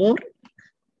is more,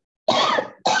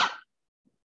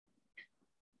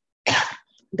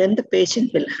 then the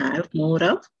patient will have more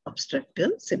of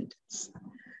obstructive symptoms.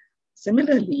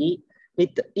 Similarly,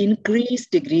 with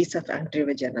increased degrees of anterior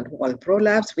vaginal wall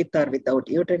prolapse with or without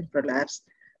uterine prolapse,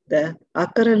 the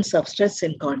occurrence of stress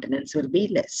incontinence will be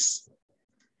less,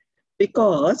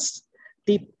 because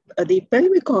the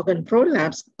pelvic organ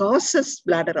prolapse causes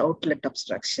bladder outlet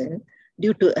obstruction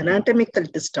due to anatomical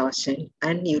distortion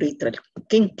and urethral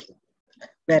kinking,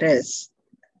 whereas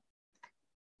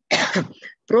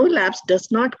prolapse does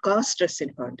not cause stress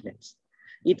incontinence.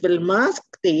 It will mask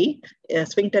the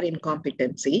sphincter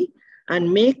incompetency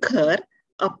and make her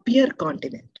appear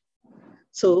continent.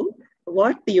 So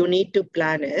what you need to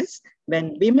plan is,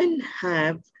 when women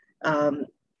have,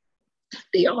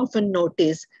 they often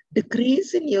notice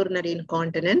decrease in urinary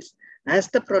incontinence as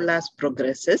the prolapse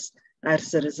progresses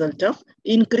as a result of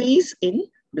increase in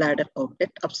bladder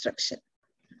outlet obstruction.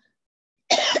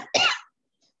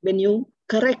 When you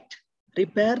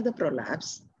repair the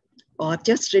prolapse, or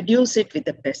just reduce it with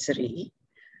a pessary,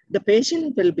 the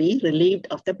patient will be relieved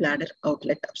of the bladder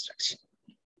outlet obstruction.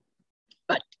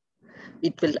 But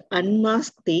it will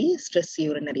unmask the stress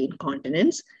urinary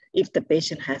incontinence if the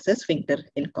patient has a sphincter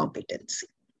incompetency.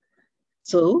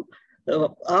 So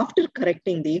after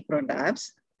correcting the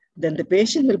prolapse, then the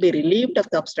patient will be relieved of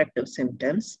the obstructive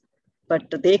symptoms, but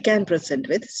they can present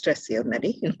with stress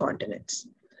urinary incontinence.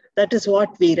 That is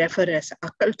what we refer as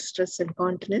occult stress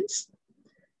incontinence.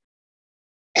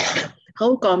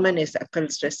 How common is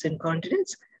occult stress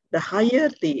incontinence? The higher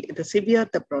the severe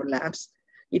the prolapse,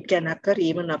 it can occur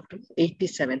even up to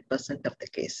 87% of the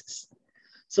cases.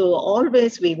 So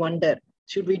always we wonder,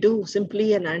 should we do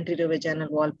simply an anterior vaginal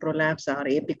wall prolapse or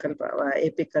apical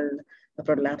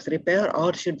prolapse repair,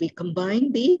 or should we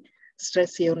combine the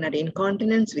stress urinary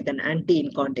incontinence with an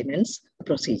anti-incontinence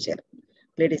procedure?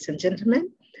 Ladies and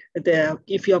gentlemen,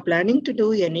 if you're planning to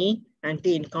do any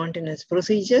anti-incontinence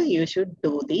procedure, you should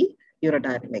do the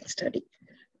urodynamic study.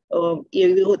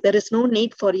 There is no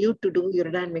need for you to do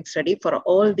urodynamic study for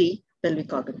all the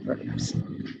pelvic organ prolapse,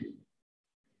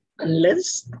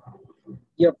 unless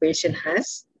your patient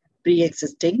has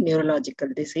pre-existing neurological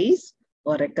disease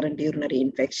or recurrent urinary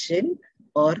infection,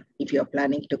 or if you're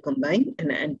planning to combine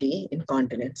an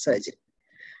anti-incontinence surgery.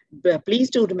 But please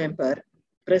do remember,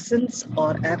 presence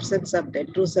or absence of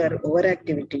detrusor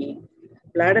overactivity,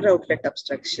 bladder outlet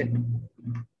obstruction,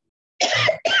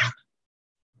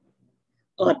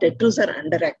 or detrusor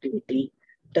underactivity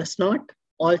does not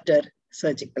alter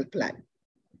surgical plan.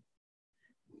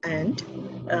 And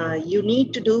you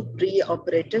need to do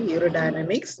pre-operative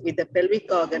urodynamics with the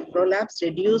pelvic organ prolapse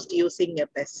reduced using a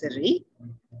pessary,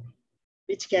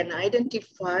 which can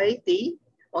identify the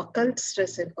occult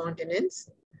stress incontinence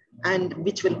and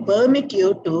which will permit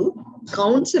you to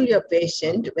counsel your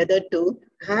patient whether to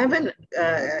have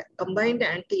a combined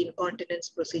anti-incontinence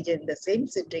procedure in the same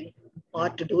sitting or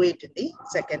to do it in the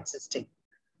second sitting.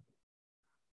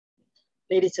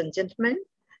 Ladies and gentlemen,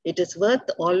 it is worth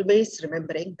always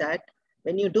remembering that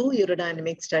when you do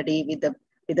urodynamic study with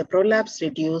the prolapse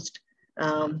reduced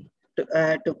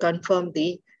to confirm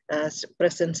the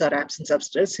presence or absence of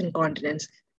stress incontinence,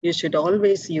 you should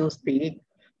always use the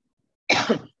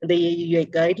the UA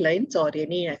guidelines or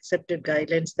any accepted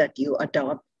guidelines that you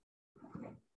adopt.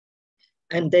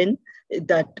 And then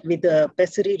that with the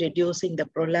pessary reducing the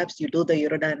prolapse, you do the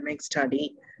urodynamic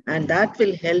study, and that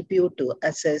will help you to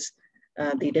assess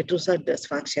the detrusor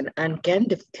dysfunction and can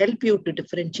help you to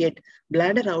differentiate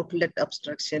bladder outlet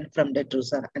obstruction from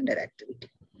detrusor underactivity.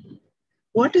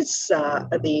 What is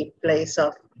the place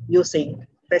of using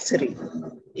pessary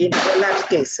in prolapse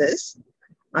cases,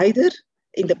 either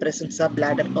in the presence of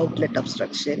bladder outlet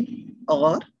obstruction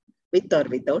or with or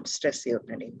without stress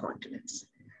urinary incontinence?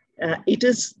 It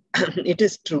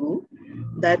is true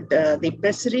that the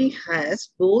pessary has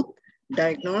both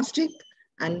diagnostic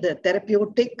and the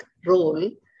therapeutic role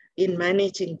in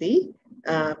managing the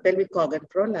pelvic organ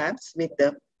prolapse with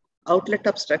the outlet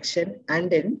obstruction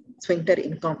and in sphincter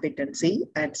incompetency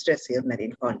and stress urinary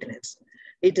incontinence.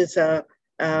 It is a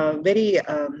very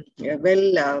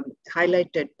well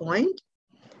highlighted point.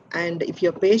 And if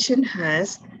your patient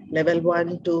has level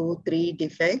 1, 2, 3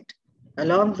 defect,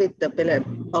 along with the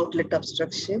outlet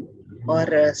obstruction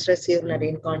or stress urinary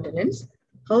incontinence,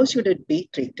 how should it be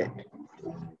treated?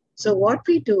 So what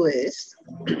we do is,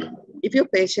 if your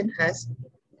patient has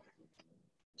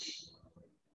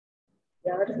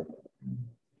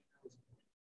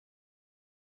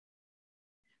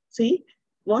see,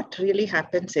 what really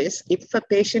happens is, if a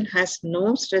patient has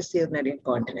no stress urinary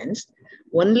incontinence,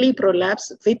 only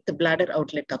prolapse with the bladder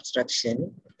outlet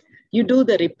obstruction, you do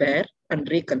the repair and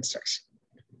reconstruction,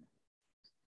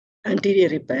 anterior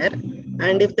repair.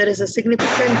 And if there is a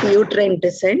significant uterine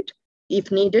descent, if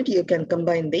needed, you can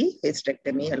combine the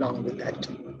hysterectomy along with that.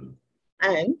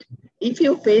 And if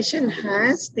your patient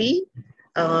has the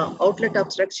outlet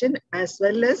obstruction as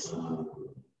well as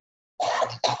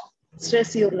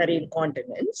stress urinary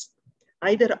incontinence,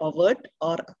 either overt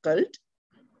or occult,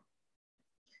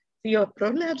 your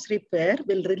prolapse repair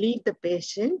will relieve the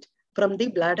patient from the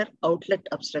bladder outlet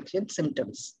obstruction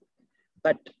symptoms,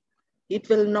 but it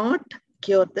will not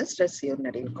cure the stress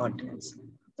urinary incontinence.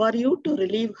 For you to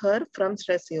relieve her from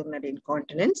stress urinary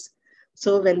incontinence,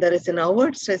 so when there is an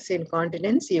overt stress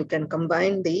incontinence, you can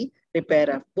combine the repair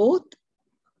of both,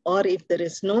 or if there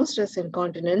is no stress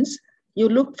incontinence, you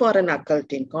look for an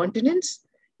occult incontinence.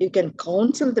 You can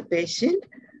counsel the patient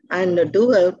and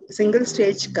do a single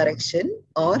stage correction,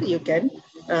 or you can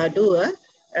do a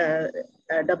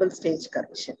double stage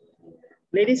correction.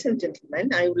 Ladies and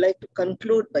gentlemen, I would like to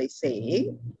conclude by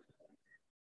saying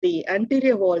the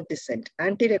anterior wall descent,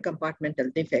 anterior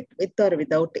compartmental defect with or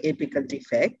without apical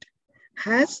defect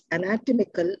has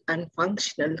anatomical and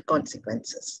functional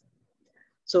consequences.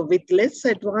 So with less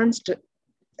advanced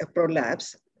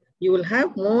prolapse, you will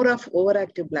have more of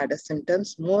overactive bladder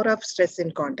symptoms, more of stress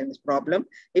incontinence problem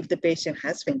if the patient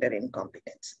has sphincter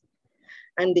incompetence.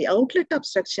 And the outlet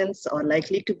obstructions are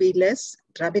likely to be less,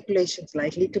 trabeculations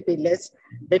likely to be less,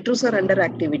 detrusor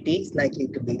underactivity is likely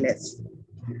to be less.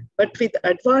 But with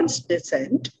advanced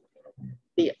descent,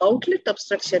 the outlet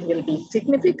obstruction will be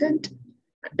significant,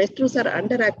 detrusor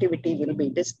underactivity will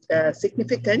be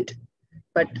significant,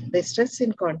 but the stress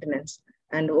incontinence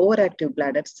and overactive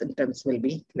bladder symptoms will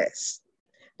be less.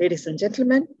 Ladies and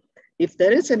gentlemen, if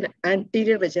there is an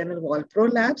anterior vaginal wall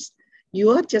prolapse,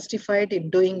 you are justified in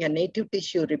doing a native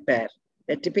tissue repair,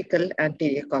 a typical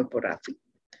anterior colporrhaphy.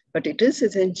 But it is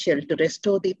essential to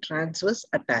restore the transverse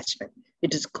attachment.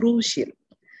 It is crucial,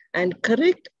 and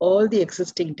correct all the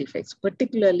existing defects,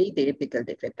 particularly the apical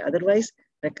defect. Otherwise,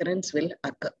 recurrence will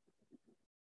occur.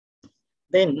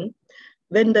 Then,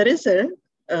 when there is a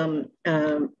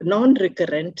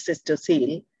non-recurrent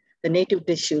cystocele, the native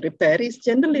tissue repair is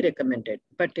generally recommended.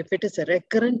 But if it is a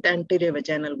recurrent anterior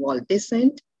vaginal wall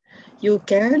descent, you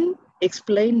can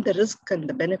explain the risk and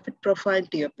the benefit profile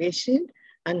to your patient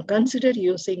and consider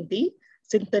using the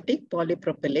synthetic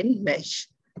polypropylene mesh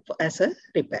as a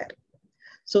repair.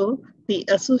 So the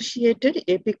associated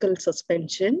apical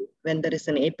suspension, when there is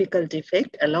an apical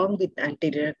defect along with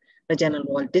anterior vaginal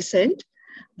wall descent,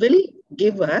 will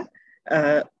give a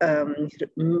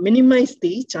minimize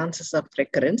the chances of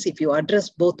recurrence if you address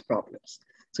both problems.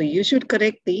 So you should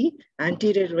correct the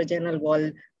anterior vaginal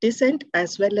wall descent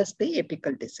as well as the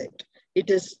apical descent.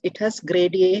 It has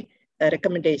grade A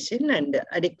recommendation and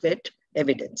adequate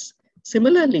evidence.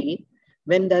 Similarly,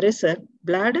 when there is a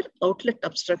bladder outlet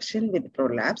obstruction with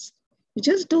prolapse, you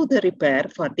just do the repair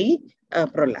for the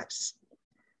prolapse.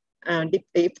 And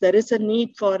if there is a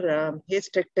need for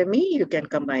hysterectomy, you can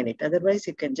combine it. Otherwise,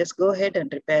 you can just go ahead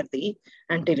and repair the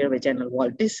anterior vaginal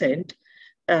wall descent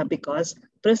because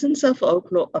presence of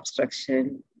outflow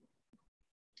obstruction,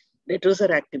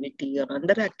 detrusor activity or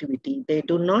underactivity, they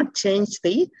do not change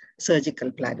the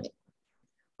surgical planning.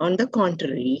 On the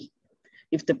contrary,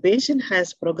 If the patient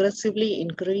has progressively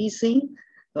increasing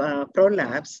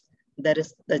prolapse, there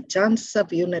is the chance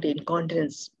of urinary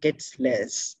incontinence gets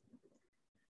less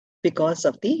because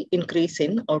of the increase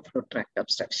in outflow tract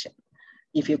obstruction.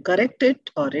 If you correct it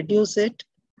or reduce it,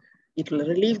 it will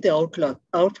relieve the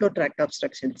outflow tract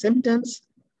obstruction symptoms,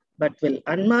 but will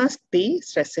unmask the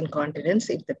stress incontinence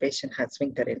if the patient has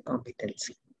sphincter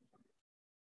incompetency.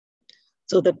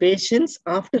 So the patients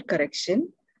after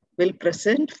correction will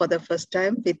present for the first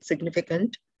time with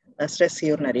significant stress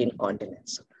urinary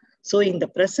incontinence. So in the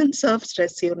presence of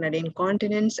stress urinary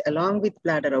incontinence along with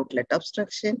bladder outlet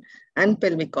obstruction and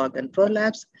pelvic organ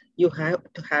prolapse, you have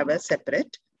to have a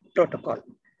separate protocol.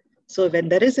 So when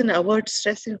there is an overt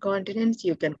stress incontinence,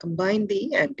 you can combine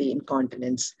the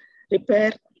anti-incontinence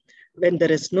repair. When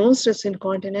there is no stress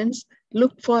incontinence,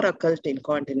 look for occult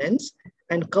incontinence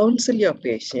and counsel your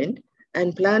patient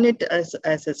and plan it as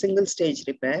a single stage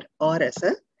repair or as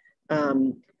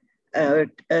a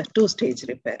two-stage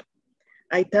repair.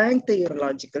 I thank the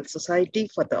Urological Society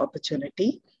for the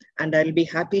opportunity, and I'll be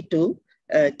happy to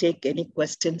take any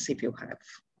questions if you have.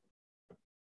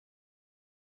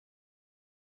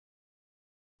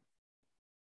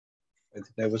 I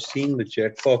think I was seeing the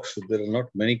chat box. There are not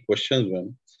many questions,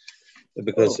 ma'am,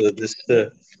 because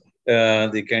the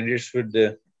candidates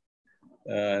would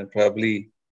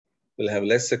probably will have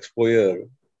less exposure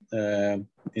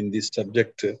in this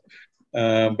subject.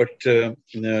 But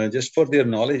just for their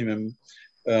knowledge, ma'am,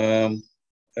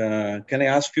 can I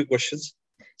ask few questions?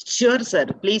 Sure, sir.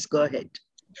 Please go ahead.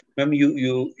 Ma'am,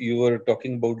 you were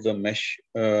talking about the mesh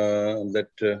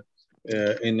that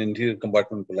in anterior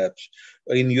compartment collapse.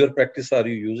 In your practice, are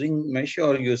you using mesh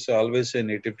or you always a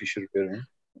native tissue repair? Ma'am?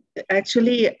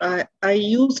 Actually, I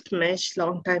used mesh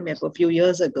long time ago, a few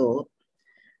years ago,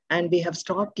 and we have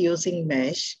stopped using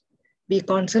mesh. We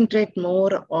concentrate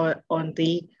more on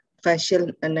the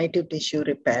fascial native tissue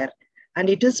repair, and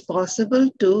it is possible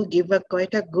to give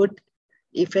quite a good,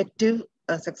 effective,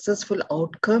 successful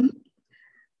outcome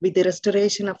with the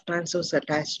restoration of transverse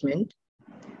attachment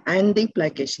and the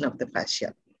plication of the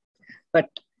fascia. But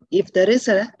if there is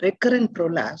a recurrent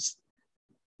prolapse,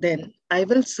 then I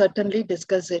will certainly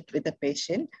discuss it with the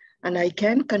patient, and I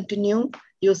can continue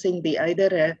using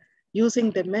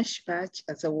using the mesh patch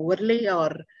as an overlay,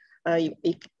 or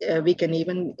we can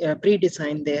even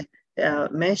pre-design the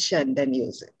mesh and then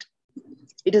use it.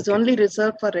 It is only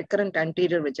reserved for recurrent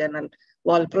anterior vaginal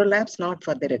wall prolapse, not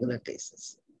for the regular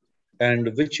cases.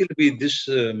 And which will be this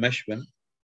mesh one?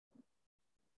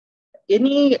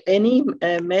 Any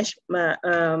mesh,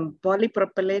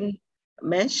 polypropylene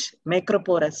mesh,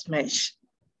 macroporous mesh,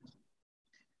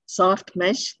 soft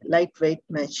mesh, lightweight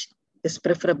mesh is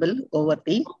preferable over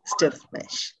the stiff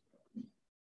mesh.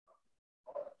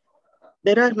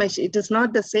 There are mesh, it is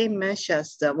not the same mesh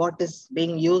as what is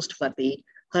being used for the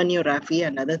herniorrhaphy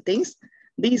and other things.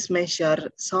 These mesh are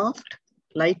soft,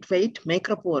 lightweight,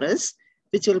 macroporous,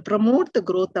 which will promote the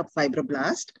growth of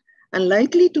fibroblast and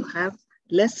likely to have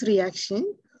less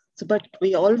reaction. So, but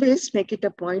we always make it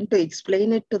a point to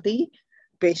explain it to the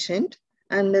patient,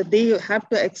 and they have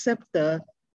to accept the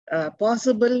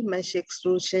possible mesh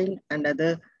extrusion and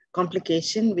other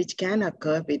complication which can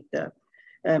occur with the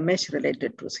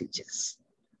mesh-related procedures.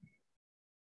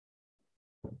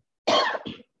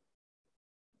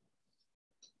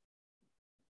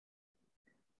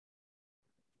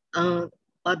 Are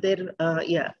there,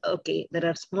 yeah, okay, there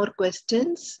are more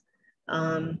questions.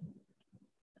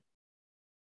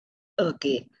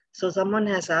 Okay, so someone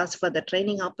has asked for the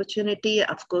training opportunity.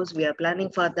 Of course, we are planning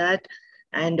for that.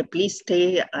 And please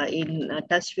stay in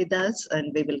touch with us,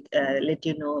 and we will let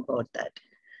you know about that.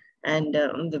 And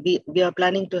we are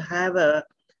planning to have a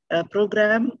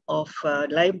program of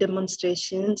live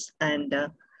demonstrations and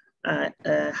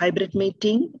a hybrid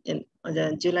meeting in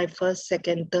July 1st,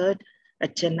 2nd, 3rd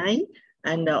at Chennai.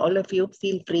 And all of you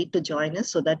feel free to join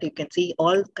us so that you can see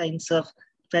all kinds of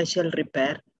fascial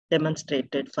repair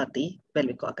demonstrated for the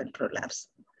pelvic organ prolapse.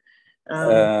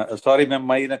 Sorry, ma'am,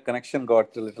 my connection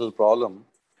got a little problem.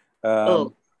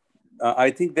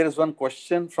 I think there is one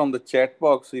question from the chat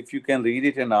box. If you can read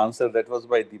it and answer, that was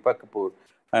by Deepa Kapoor.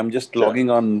 I'm just logging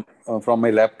on from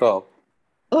my laptop.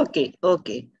 Okay,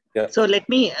 okay. Yeah. So let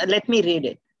me read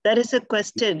it. There is a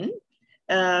question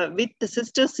with the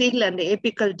cystocele and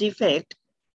apical defect.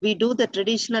 We do the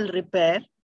traditional repair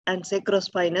and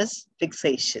sacrospinous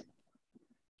fixation.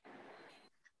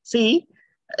 See,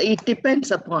 it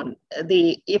depends upon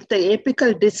if the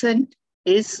apical descent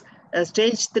is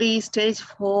stage 3, stage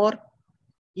 4,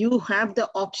 you have the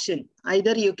option.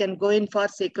 Either you can go in for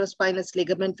sacrospinous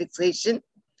ligament fixation,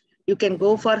 you can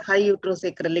go for high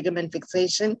uterosacral ligament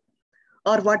fixation,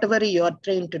 or whatever you are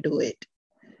trained to do it.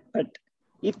 But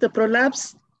if the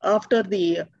prolapse after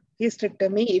the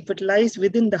hysterectomy, if it lies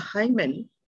within the hymen,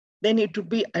 then it would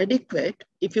be adequate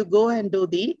if you go and do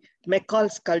the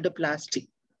McCall's scaldoplasty.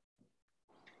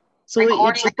 So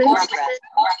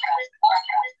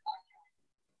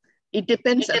it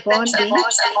depends upon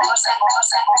the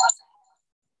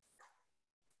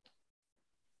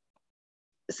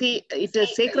see, it is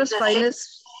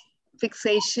sacrospinous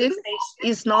fixation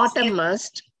is not a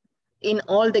must in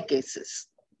all the cases.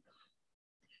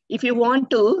 If you want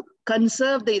to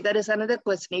conserve there is another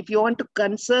question. If you want to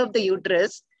conserve the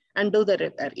uterus and do the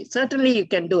repair, certainly you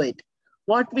can do it.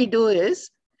 What we do is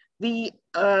we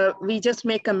just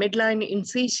make a midline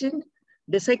incision,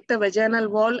 dissect the vaginal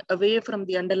wall away from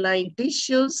the underlying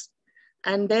tissues,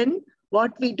 and then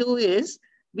what we do is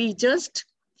we just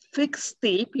fix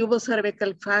the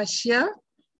pubocervical fascia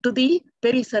to the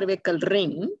pericervical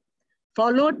ring,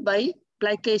 followed by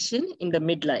plication in the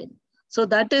midline. So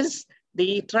that is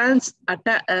the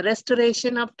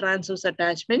restoration of transverse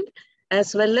attachment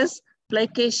as well as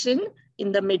plication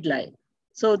in the midline.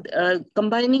 So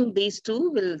combining these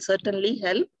two will certainly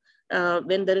help.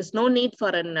 When there is no need for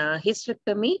an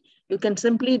hysterectomy, you can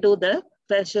simply do the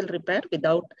fascial repair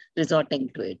without resorting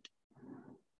to it.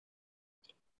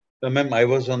 Ma'am, I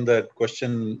was on that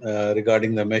question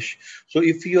regarding the mesh. So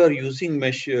if you are using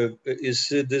mesh, is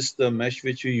this the mesh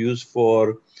which you use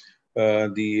for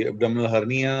the abdominal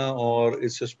hernia, or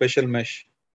it's a special mesh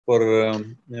for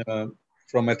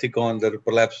from Ethicon, the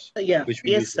prolapse? Yeah, which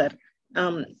we yes, use? sir.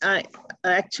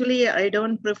 I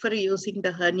don't prefer using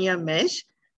the hernia mesh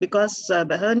because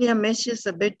the hernia mesh is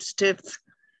a bit stiff,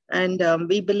 and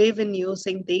we believe in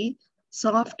using the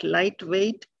soft,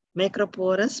 lightweight,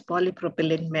 macroporous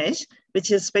polypropylene mesh, which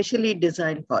is specially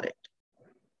designed for it.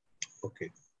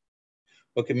 Okay.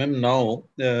 Okay, ma'am. Now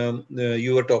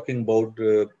you were talking about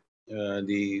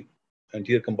the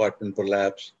anterior compartment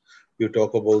prolapse. You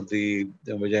talk about the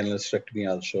vaginal hysterectomy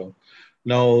also.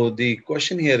 Now the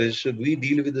question here is, we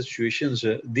deal with the situations.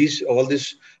 All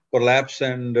this prolapse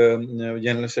and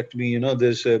vaginal hysterectomy. You know,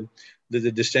 there's a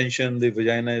distension. The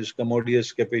vagina is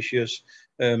commodious, capacious,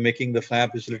 making the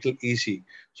flap is a little easy.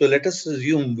 So let us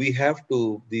assume we have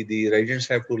to. The residents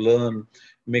have to learn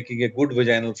making a good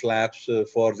vaginal flaps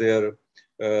for their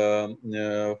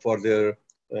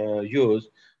use.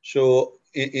 So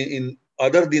in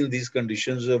other than these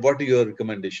conditions, what are your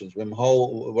recommendations?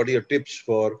 What are your tips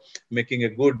for making a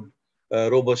good,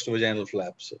 robust vaginal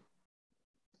flaps?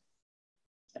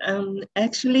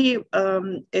 Actually,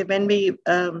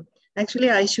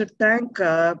 I should thank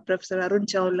Professor Arun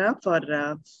Chawla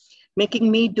for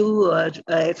making me do a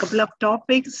couple of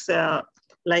topics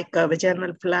like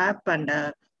vaginal flap and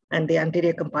the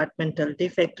anterior compartmental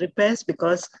defect repairs,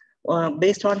 because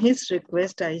based on his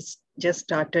request, I just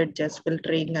started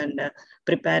filtering and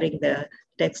preparing the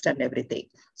text and everything.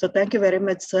 So thank you very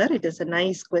much, sir. It is a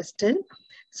nice question.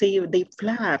 See, the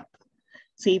flap.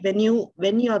 See, when you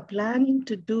are planning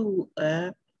to do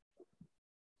a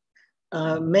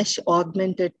mesh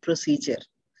augmented procedure,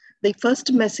 the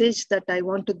first message that I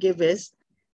want to give is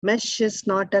mesh is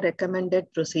not a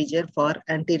recommended procedure for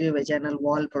anterior vaginal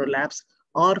wall prolapse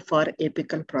or for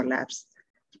apical prolapse.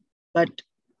 But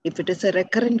if it is a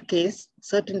recurrent case,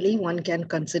 certainly one can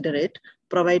consider it,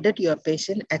 provided your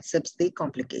patient accepts the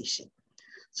complication.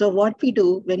 So what we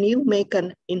do, when you make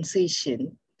an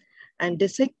incision and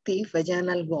dissect the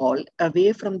vaginal wall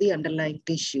away from the underlying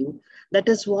tissue, that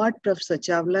is what Professor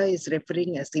Chawla is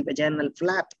referring as the vaginal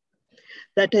flap.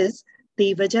 That is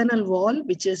the vaginal wall,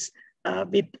 which is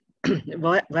with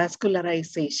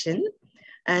vascularization.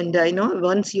 And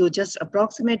once you just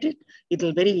approximate it, it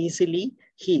will very easily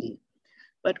heal.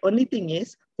 But only thing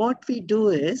is, what we do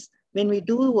is, when we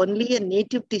do only a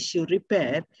native tissue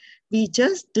repair, we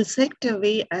just dissect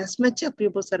away as much of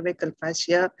pubocervical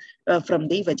fascia from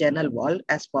the vaginal wall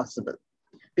as possible.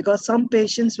 Because some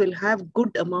patients will have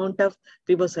good amount of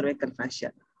pubocervical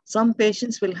fascia. Some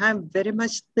patients will have very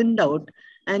much thinned out,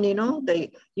 and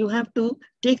you have to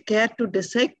take care to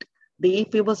dissect the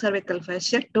pubocervical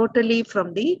fascia totally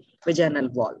from the vaginal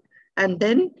wall. And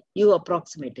then you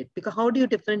approximate it. Because how do you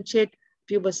differentiate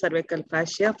pubocervical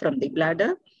fascia from the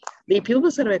bladder? The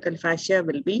pubocervical fascia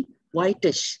will be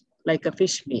whitish, like a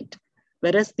fish meat,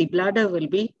 whereas the bladder will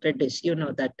be reddish. You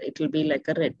know that it will be like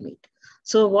a red meat.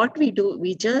 So what we do,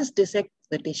 we just dissect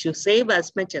the tissue, save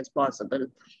as much as possible,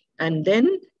 and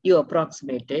then you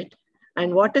approximate it.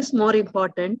 And what is more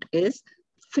important is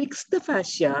fix the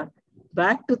fascia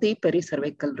back to the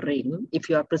pericervical ring if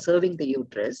you are preserving the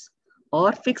uterus,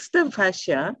 or fix the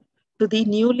fascia to the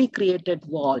newly created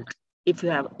wall if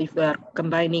you are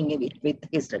combining it with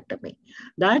hysterectomy.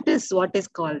 That is what is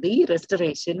called the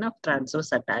restoration of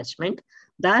transverse attachment.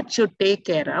 That should take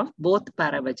care of both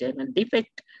paravaginal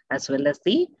defect as well as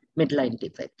the midline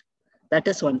defect. That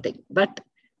is one thing. But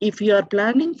if you are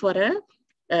planning for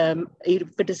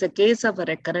if it is a case of a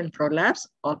recurrent prolapse,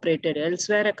 operated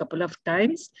elsewhere a couple of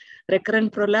times,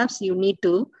 recurrent prolapse, you need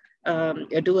to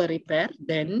do a repair,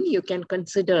 then you can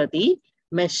consider the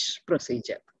mesh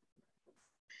procedure.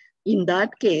 In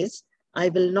that case, I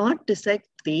will not dissect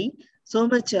so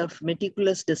much of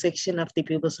meticulous dissection of the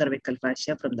pubocervical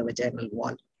fascia from the vaginal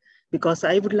wall, because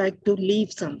I would like to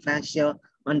leave some fascia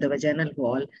on the vaginal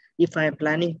wall if I am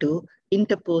planning to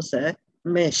interpose a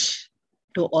mesh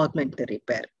to augment the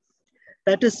repair.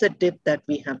 That is a tip that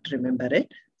we have to remember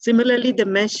it. Similarly, the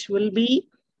mesh will be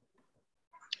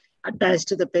attached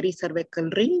to the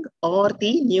pericervical ring or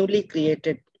the newly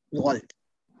created wall,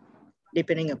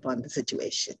 depending upon the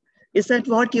situation. Is that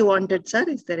what you wanted, sir?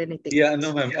 Is there anything? Yeah,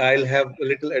 no, ma'am. I'll have a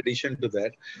little addition to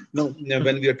that. No,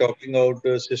 when we are talking about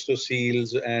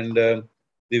cystoseals and the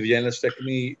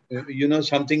vaginostectomy,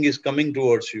 something is coming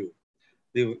towards you.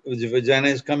 The vagina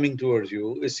is coming towards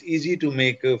you. It's easy to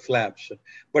make flaps.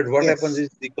 But what happens is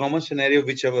the common scenario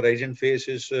which our agent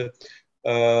faces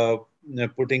uh,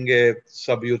 putting a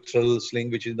suburethral sling,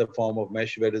 which is in the form of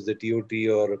mesh, whether it's the TOT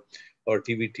or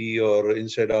TVT or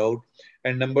inside out.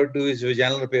 And number two is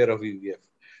vaginal repair of EVF.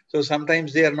 So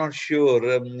sometimes they are not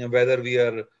sure whether we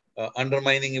are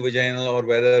undermining a vaginal or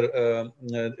whether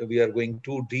we are going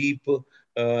too deep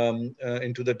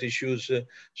into the tissues.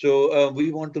 So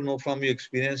we want to know from your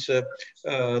experience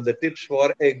the tips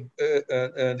for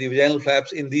the vaginal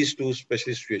flaps in these two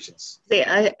special situations. See,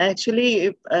 I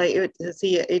actually,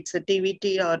 it's a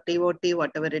TVT or TOT,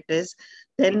 whatever it is,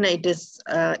 then it is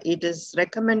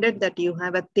recommended that you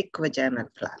have a thick vaginal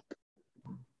flap.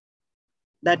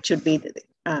 That should be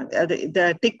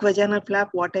the thick vaginal flap.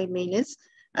 What I mean is,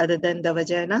 other than the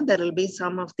vagina, there will be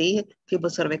some of the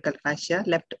pubocervical fascia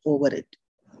left over it.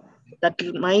 That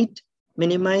might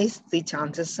minimize the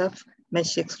chances of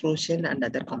mesh exclusion and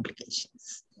other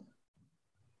complications.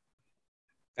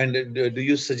 And do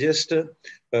you suggest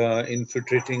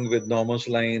infiltrating with normal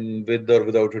saline, with or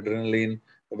without adrenaline,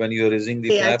 when you're raising the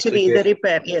flaps? Actually, the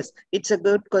repair, yes, it's a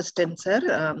good question,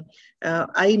 sir.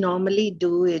 I normally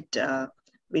do it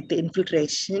with the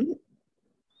infiltration.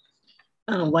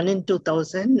 1 in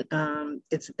 2000,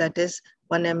 that is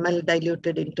 1 ml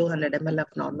diluted in 200 ml of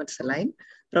normal saline.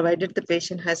 Provided the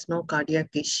patient has no cardiac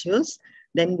issues,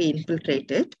 then we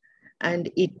infiltrate it. And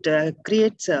it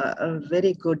creates a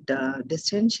very good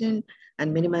distension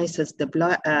and minimizes the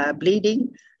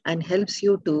bleeding and helps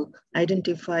you to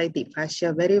identify the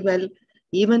fascia very well,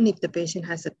 even if the patient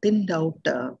has a thinned out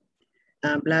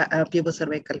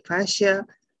pubocervical fascia.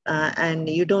 And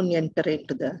you don't enter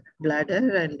into the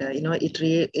bladder, and it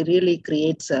really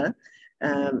creates a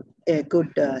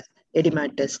good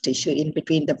edematous tissue in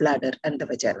between the bladder and the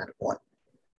vaginal wall.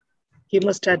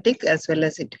 Hemostatic as well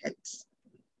as it helps.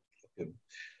 Okay.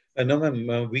 No,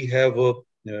 ma'am, we have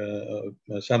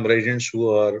some residents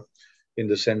who are in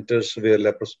the centers where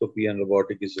laparoscopy and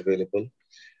robotic is available.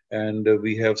 And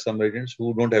we have some residents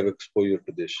who don't have exposure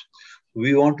to this.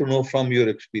 We want to know from your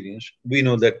experience. We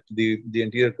know that the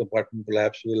anterior compartment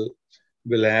prolapse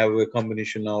will have a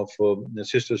combination of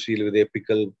cystocele with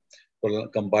apical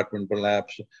compartment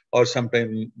prolapse, or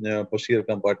sometimes posterior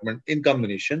compartment in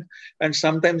combination, and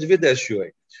sometimes with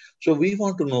SUI. So we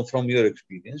want to know from your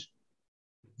experience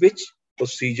which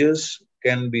procedures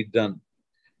can be done,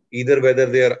 either whether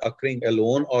they are occurring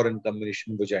alone or in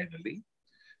combination vaginally.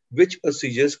 Which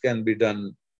procedures can be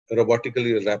done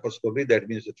robotically or laparoscopy, that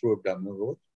means through abdominal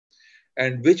growth,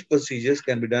 and which procedures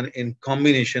can be done in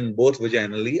combination both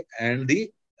vaginally and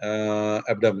the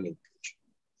abdominal approach.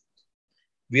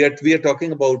 We are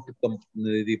talking about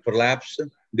the prolapse,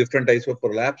 different types of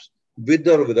prolapse, with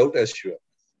or without SUI.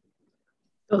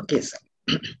 Okay, sir.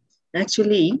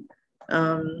 Actually,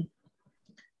 the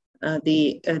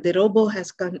robo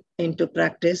has come into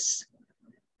practice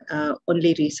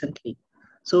only recently.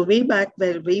 So way back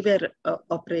where we were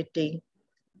operating,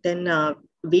 then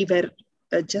we were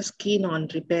just keen on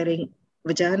repairing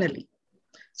vaginally.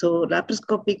 So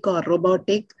laparoscopic or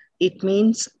robotic, it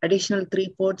means additional 3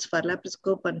 ports for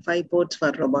laparoscope and 5 ports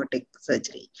for robotic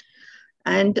surgery.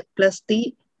 And plus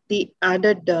the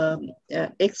added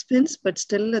expense, but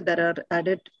still there are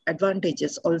added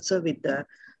advantages also with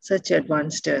such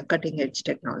advanced cutting edge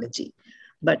technology.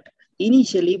 But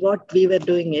initially what we were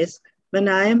doing is, when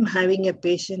I am having a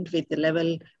patient with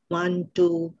level 1,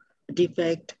 2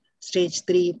 defect, stage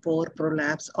 3, 4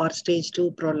 prolapse or stage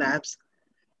 2 prolapse,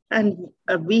 And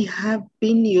we have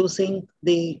been using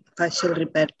the fascial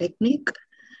repair technique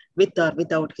with or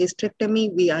without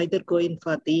hysterectomy. We either go in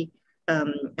for the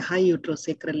high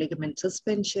uterosacral ligament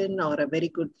suspension or a very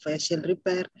good fascial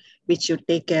repair, which should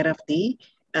take care of the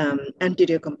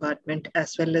anterior compartment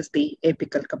as well as the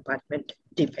apical compartment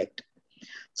defect.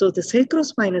 So the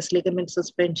sacrospinous ligament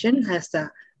suspension has the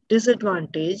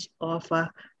disadvantage of a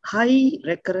high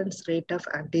recurrence rate of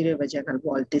anterior vaginal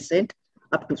wall descent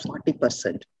up to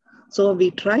 40%. So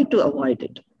we try to avoid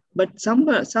it. But some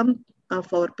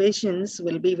of our patients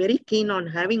will be very keen on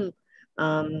having,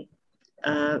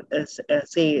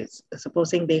 say,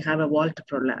 supposing they have a vault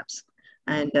prolapse.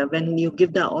 And when you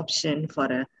give the option for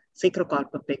a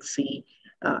sacrocolpopexy,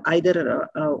 either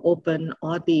open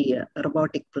or the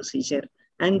robotic procedure,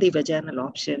 and the vaginal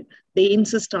option, they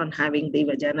insist on having the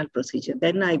vaginal procedure.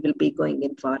 Then I will be going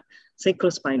in for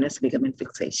sacrospinous ligament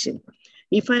fixation.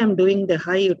 If I am doing the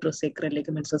high uterosacral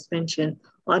ligament suspension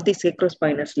or the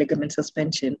sacrospinous ligament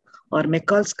suspension or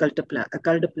McCall's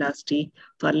cultoplasty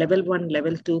for level 1,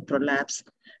 level 2 prolapse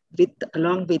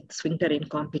along with sphincter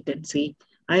incompetency,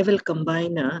 I will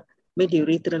combine a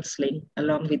mid-urethral sling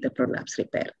along with the prolapse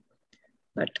repair.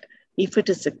 But if it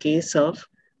is a case of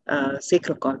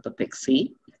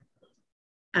sacrocolpopexy,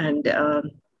 and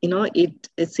the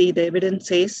evidence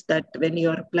says that when you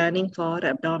are planning for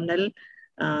abdominal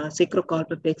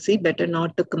sacrocolpopexy, better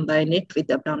not to combine it with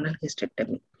abdominal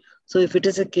hysterectomy. So if it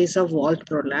is a case of vault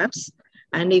prolapse,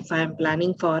 and if I am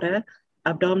planning for a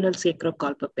abdominal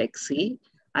sacrocolpopexy,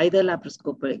 either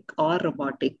laparoscopic or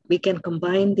robotic, we can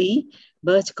combine the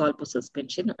Birch colpo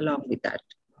suspension along with that.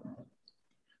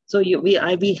 So we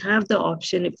have the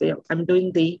option, if I'm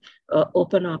doing the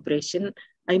open operation,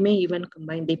 I may even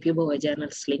combine the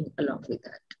pubovaginal sling along with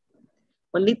that.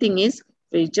 Only thing is,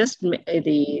 we just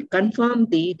confirm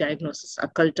the diagnosis,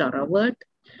 occult or overt,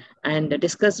 and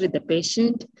discuss with the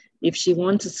patient. If she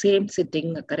wants the same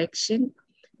sitting correction,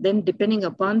 then depending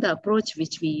upon the approach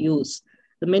which we use,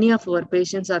 many of our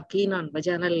patients are keen on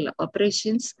vaginal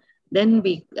operations, then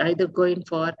we either go in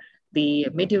for the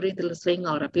mid-urethral sling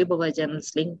or a pubovaginal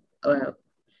sling,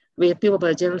 where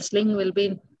pubovaginal sling will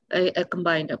be a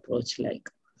combined approach like.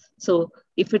 So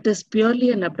if it is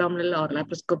purely an abdominal or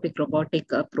laparoscopic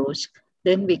robotic approach,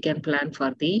 then we can plan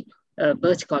for the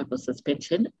Birch colpo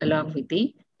suspension along with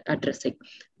the addressing.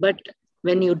 But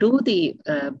when you do the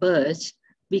Birch,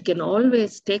 we can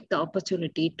always take the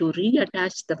opportunity to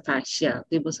reattach the fascia,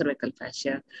 pubocervical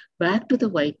fascia, back to the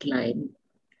white line.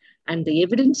 And the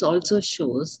evidence also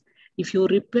shows if you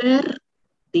repair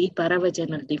the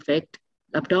paravaginal defect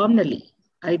abdominally,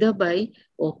 either by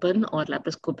open or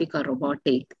laparoscopic or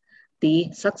robotic,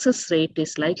 the success rate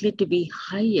is likely to be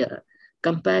higher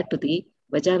compared to the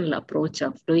vaginal approach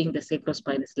of doing the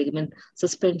sacrospinous ligament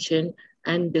suspension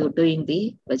and doing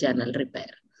the vaginal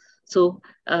repair. So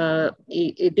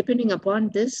depending upon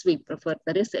this, we prefer,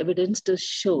 there is evidence to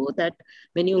show that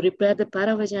when you repair the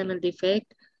paravaginal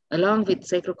defect along with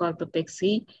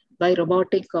sacrocolpopexy by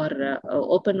robotic or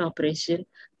open operation,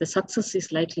 the success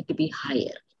is likely to be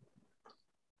higher.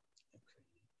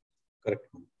 Correct.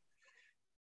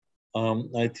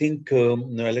 I think,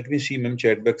 let me see Ma'am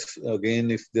Chatbox again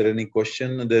if there are any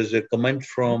question. There's a comment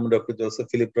from Dr. Joseph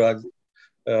Philip Raj.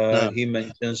 He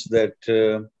mentions that,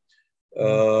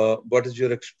 what is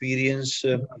your experience?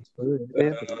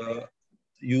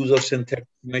 Use of synthetic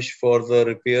mesh for the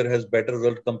repair has better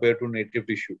result compared to native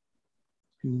tissue.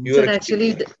 Sir,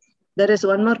 actually, there is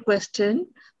one more question.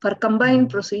 For combined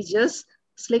procedures,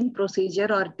 sling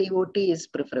procedure or TOT is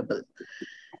preferable.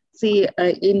 See,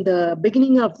 in the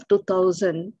beginning of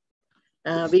 2000,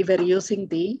 we were using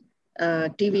the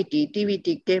TVT.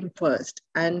 TVT came first,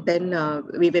 and then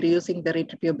we were using the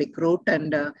retropubic route,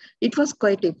 and it was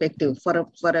quite effective.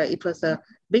 It was a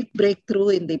big breakthrough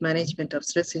in the management of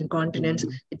stress incontinence.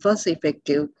 It was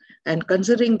effective, and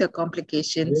considering the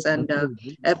complications, and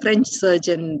a French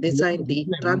surgeon designed the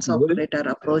transoperator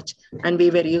approach, and we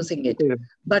were using it.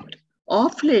 But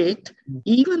of late,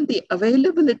 even the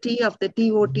availability of the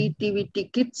TOT,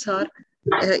 TVT kits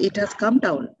it has come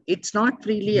down. It's not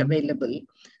really available.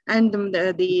 And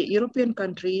the European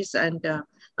countries and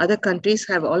other countries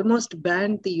have almost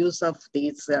banned the use of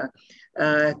these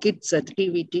kits,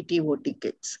 TVT, TOT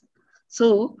kits.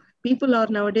 So people are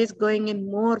nowadays going in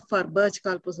more for Birch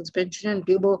colpo suspension and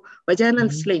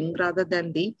pubovaginal sling rather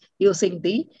than using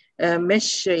the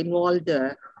mesh involved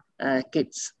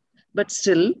kits. But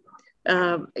still,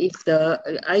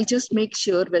 I just make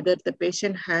sure whether the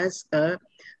patient has a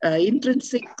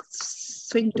intrinsic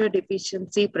sphincter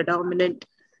deficiency, predominant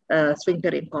sphincter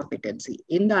incompetency.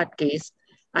 In that case,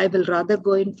 I will rather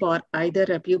go in for either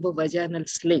a pubovaginal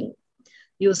sling.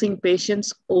 using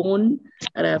patient's own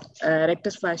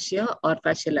rectus fascia or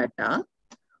fascia lata,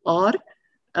 or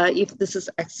if this is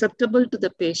acceptable to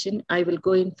the patient, I will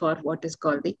go in for what is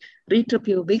called the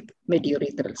retropubic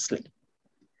mediurethral sling.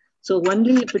 So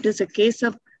only if it is a case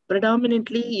of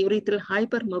predominantly urethral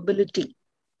hypermobility,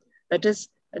 that is,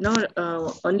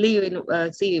 only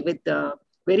see with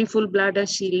very full bladder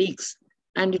she leaks,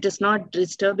 and it is not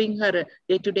disturbing her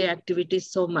day-to-day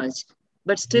activities so much,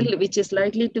 but still which is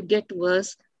likely to get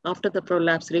worse after the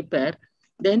prolapse repair,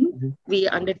 then we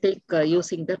undertake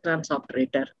using the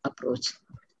transobturator approach.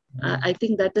 I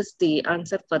think that is the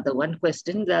answer for the one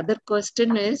question. The other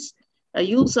question is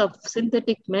use of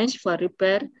synthetic mesh for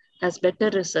repair has better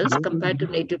results compared to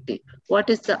native teeth. What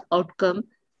is the outcome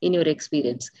in your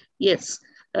experience? Yes,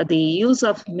 the use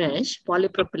of mesh,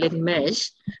 polypropylene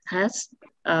mesh, has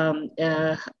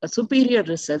superior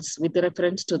results with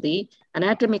reference to the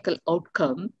anatomical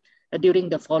outcome during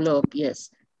the follow-up, yes.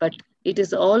 But it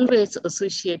is always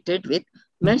associated with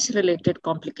mesh-related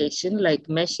complication like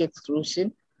mesh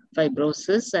exclusion,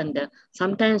 fibrosis, and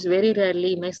sometimes very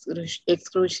rarely mesh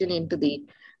exclusion into the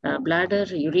bladder,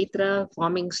 urethra,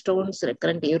 forming stones,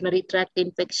 recurrent urinary tract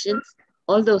infections,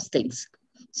 all those things.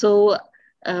 So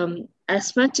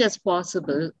as much as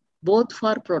possible, both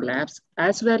for prolapse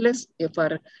as well as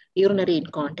for urinary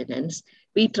incontinence,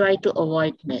 we try to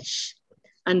avoid mesh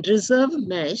and reserve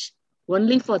mesh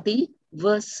only for the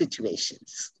worst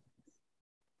situations.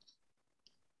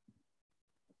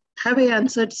 Have I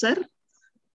answered, sir?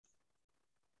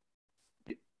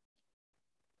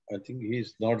 I think he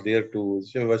is not there to.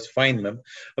 So it was fine, ma'am.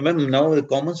 Ma'am, now the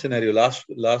common scenario.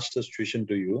 Last situation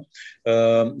to you.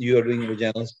 You are doing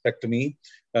vaginal hysterectomy.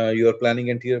 You are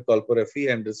planning anterior colporrhaphy,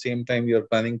 and at the same time you are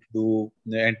planning to do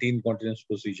anti-incontinence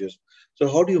procedures. So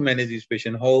how do you manage this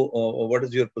patient? How? What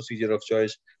is your procedure of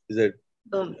choice? Is it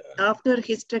after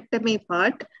hysterectomy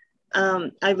part?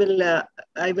 I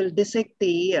will dissect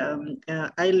the.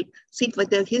 I'll see for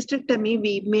the hysterectomy.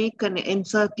 We make an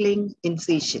encircling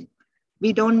incision.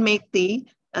 We don't make the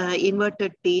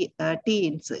inverted T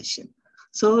insertion.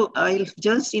 So I'll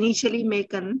just initially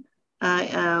make an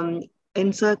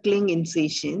encircling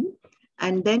incision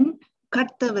and then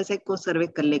cut the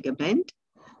vesicocervical ligament,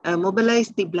 mobilize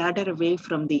the bladder away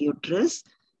from the uterus,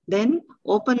 then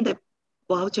open the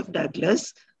pouch of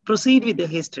Douglas, proceed with the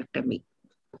hysterectomy.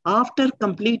 After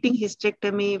completing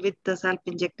hysterectomy with the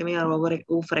salpingectomy or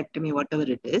oophorectomy,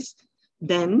 whatever it is,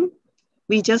 then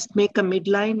we just make a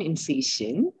midline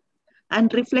incision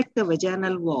and reflect the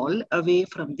vaginal wall away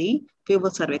from the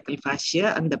pubocervical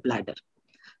fascia and the bladder.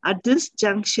 At this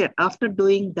juncture, after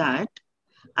doing that,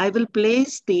 I will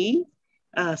place the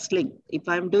sling. If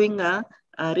I'm doing a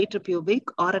retropubic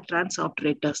or a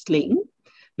transobturator sling,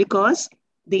 because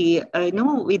the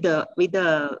with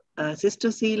the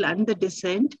cystocele and the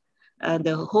descent,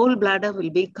 the whole bladder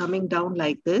will be coming down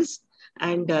like this.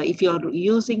 And if you're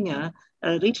using a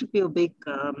retropubic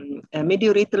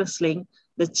mediurethral sling,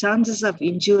 the chances of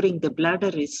injuring the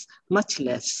bladder is much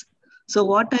less. So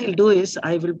what I'll do is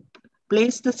I will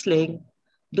place the sling,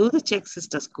 do the check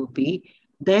cystoscopy,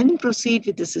 then proceed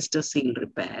with the cystocele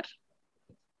repair.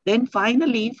 Then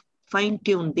finally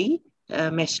fine-tune the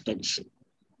mesh tension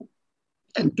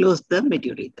and close the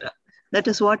mediurethra. That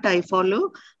is what I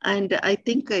follow, and I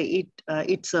think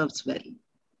it serves well.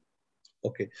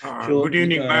 Okay. Good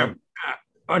evening, ma'am.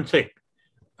 One sec.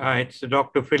 It's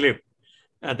Dr. Philip.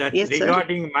 Yes,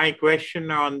 regarding sir. my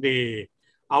question on the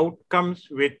outcomes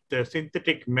with the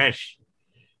synthetic mesh,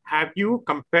 have you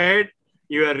compared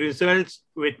your results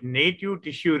with native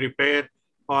tissue repair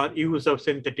or use of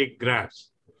synthetic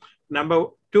grafts? Number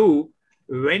two,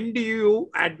 when do you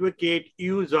advocate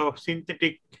use of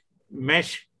synthetic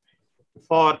mesh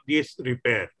for this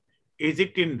repair? Is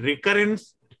it in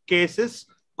recurrence cases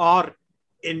or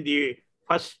in the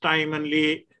first time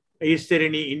only? Is there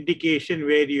any indication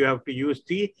where you have to use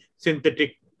the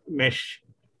synthetic mesh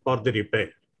for the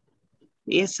repair?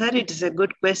 Yes, sir, it is a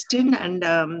good question. And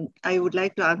I would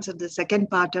like to answer the second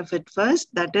part of it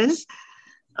first. That is,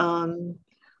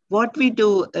 what we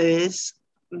do is,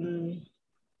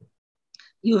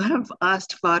 you have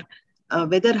asked for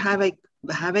whether have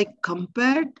I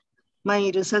compared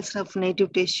my results of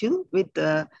native tissue with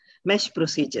mesh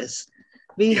procedures.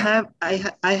 I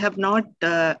have not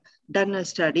done a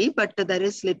study, but there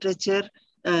is literature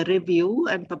review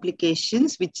and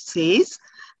publications which says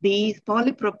the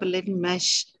polypropylene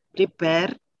mesh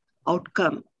repair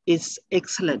outcome is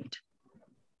excellent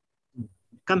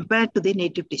compared to the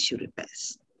native tissue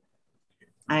repairs.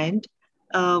 And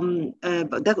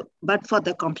but for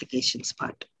the complications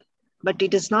part. But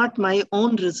it is not my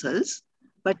own results.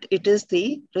 but it is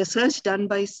the research done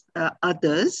by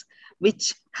others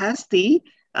which has the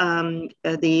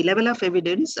level of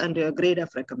evidence and a grade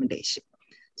of recommendation.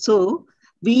 So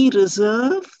we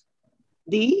reserve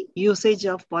the usage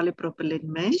of polypropylene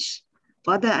mesh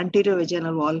for the anterior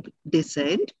vaginal wall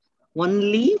descent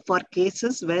only for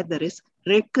cases where there is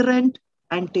recurrent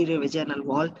anterior vaginal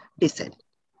wall descent,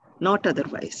 not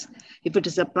otherwise. If it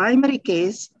is a primary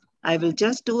case, I will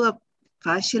just do a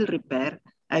fascial repair.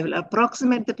 I will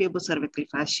approximate the pubocervical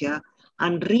fascia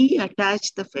and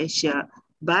reattach the fascia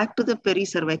back to the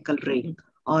pericervical ring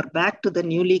or back to the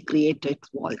newly created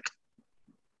vault.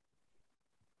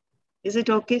 Is it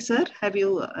okay, sir? Have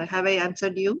I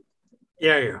answered you?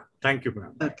 Yeah. Thank you,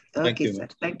 ma'am. Okay, sir.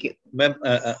 Thank you. Ma'am,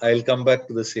 I'll come back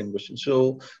to the same question.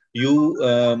 So you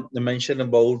mentioned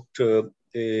about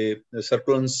a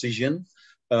circular incision,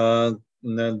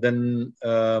 then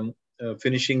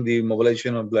finishing the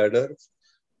mobilization of bladder,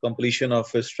 completion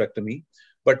of hysterectomy,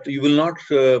 but you will not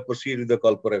proceed with the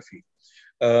colporrhaphy.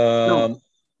 No.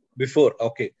 Before,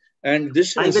 okay. And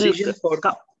this incision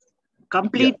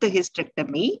complete the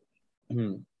hysterectomy.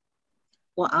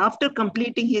 Well, after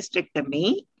completing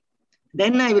hysterectomy,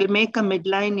 then I will make a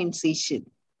midline incision.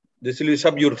 This will be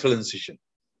suburethral incision.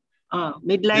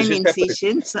 Midline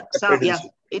incision.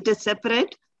 It is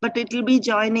separate, but it will be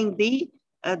joining the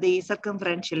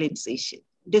circumferential incision.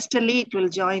 Distally, it will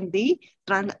join the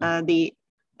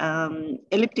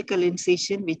elliptical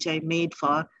incision which I made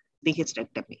for the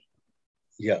hysterectomy.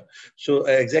 Yeah, so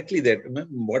exactly that.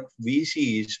 What we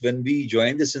see is when we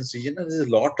join this incision, there is a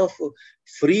lot of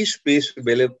free space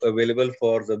available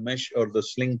for the mesh or the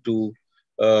sling to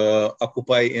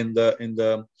occupy in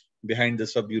the behind the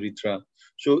suburethra.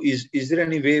 So, is there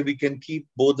any way we can keep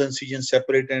both the incisions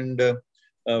separate and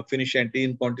finish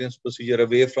anti-incontinence procedure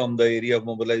away from the area of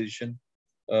mobilization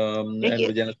and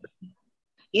vaginal?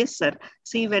 Yes, sir.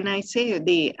 See, when I say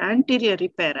the anterior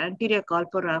repair, anterior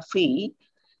colporrhaphy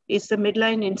is the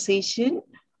midline incision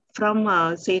from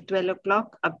say 12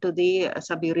 o'clock up to the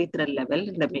suburethral level.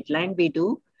 In the midline we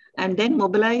do, and then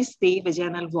mobilize the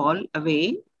vaginal wall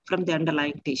away from the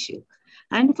underlying tissue.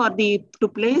 And for to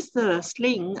place the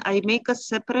sling, I make a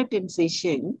separate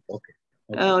incision for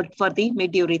the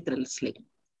midurethral sling.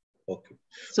 Okay.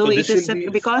 So it is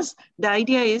because the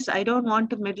idea is I don't want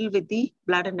to meddle with the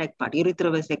bladder neck part,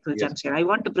 uretrovesical junction. I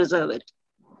want to preserve it.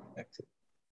 Excellent.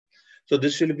 So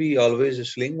this will be always a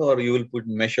sling, or you will put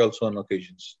mesh also on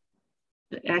occasions?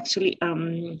 Actually,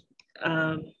 for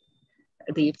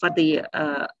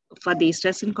the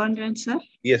stress incontinence, sir?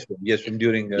 Yes,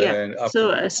 during.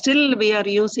 So still we are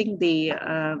using the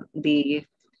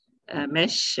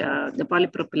mesh, the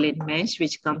polypropylene mesh,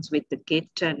 which comes with the kit,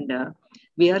 and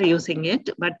we are using it.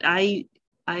 But I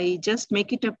just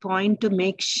make it a point to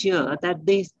make sure that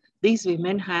these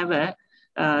women have a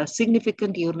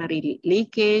significant urinary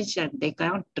leakage, and they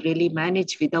can't really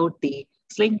manage without the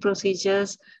sling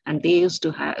procedures, and they used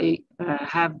to have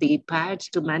the pads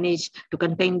to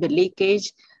contain the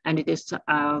leakage, and it is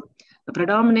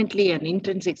predominantly an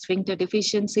intrinsic sphincter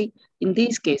deficiency. In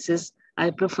these cases,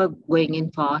 I prefer going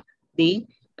in for the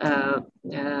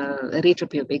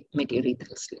retropubic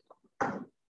midurethral sling.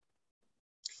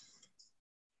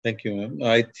 Thank you, ma'am.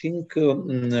 I think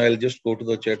I'll just go to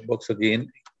the chat box again.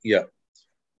 Yeah.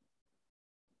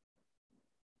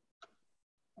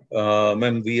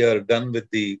 Ma'am, we are done with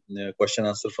the question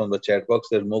answer from the chat box.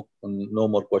 There are no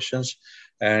more questions.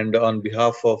 And on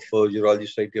behalf of Urology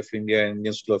Society of India and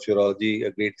Indian School of Urology,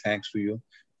 a great thanks to you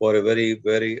for a very,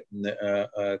 very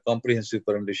comprehensive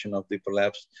presentation of the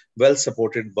prolapse, well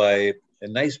supported by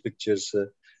nice pictures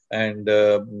and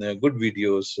good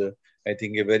videos. I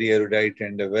think a very erudite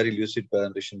and a very lucid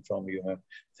presentation from you, ma'am.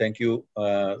 Thank you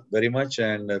very much,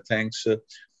 and thanks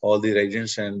all the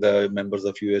residents and the members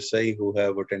of USI who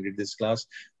have attended this class.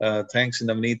 Thanks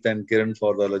Navneet and Kiran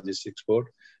for the logistics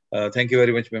support. Thank you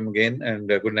very much, ma'am, again, and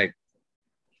good night.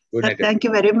 Good night. Thank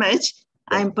you very much.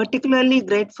 I'm particularly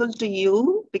grateful to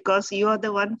you because you are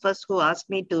the one first who asked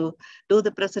me to do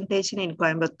the presentation in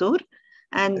Coimbatore.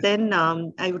 And then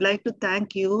I would like to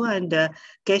thank you and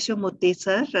Keshavamurthy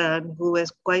sir, who was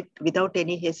quite without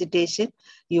any hesitation.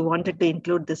 You wanted to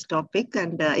include this topic,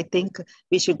 and I think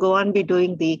we should go on be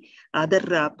doing the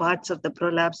other parts of the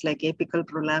prolapse, like apical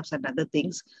prolapse and other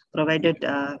things, provided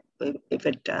if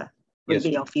it will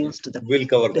be of use to the. We'll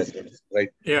cover that, right?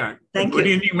 Yeah. Thank Good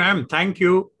you. evening, ma'am. Thank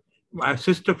you. My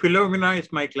sister Philomena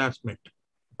is my classmate.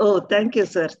 Oh, thank you,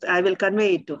 sir. I will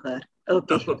convey it to her.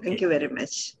 Okay. Thank you very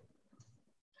much.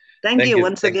 Thank you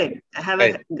once again. Have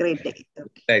a great day.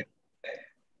 Okay. Right.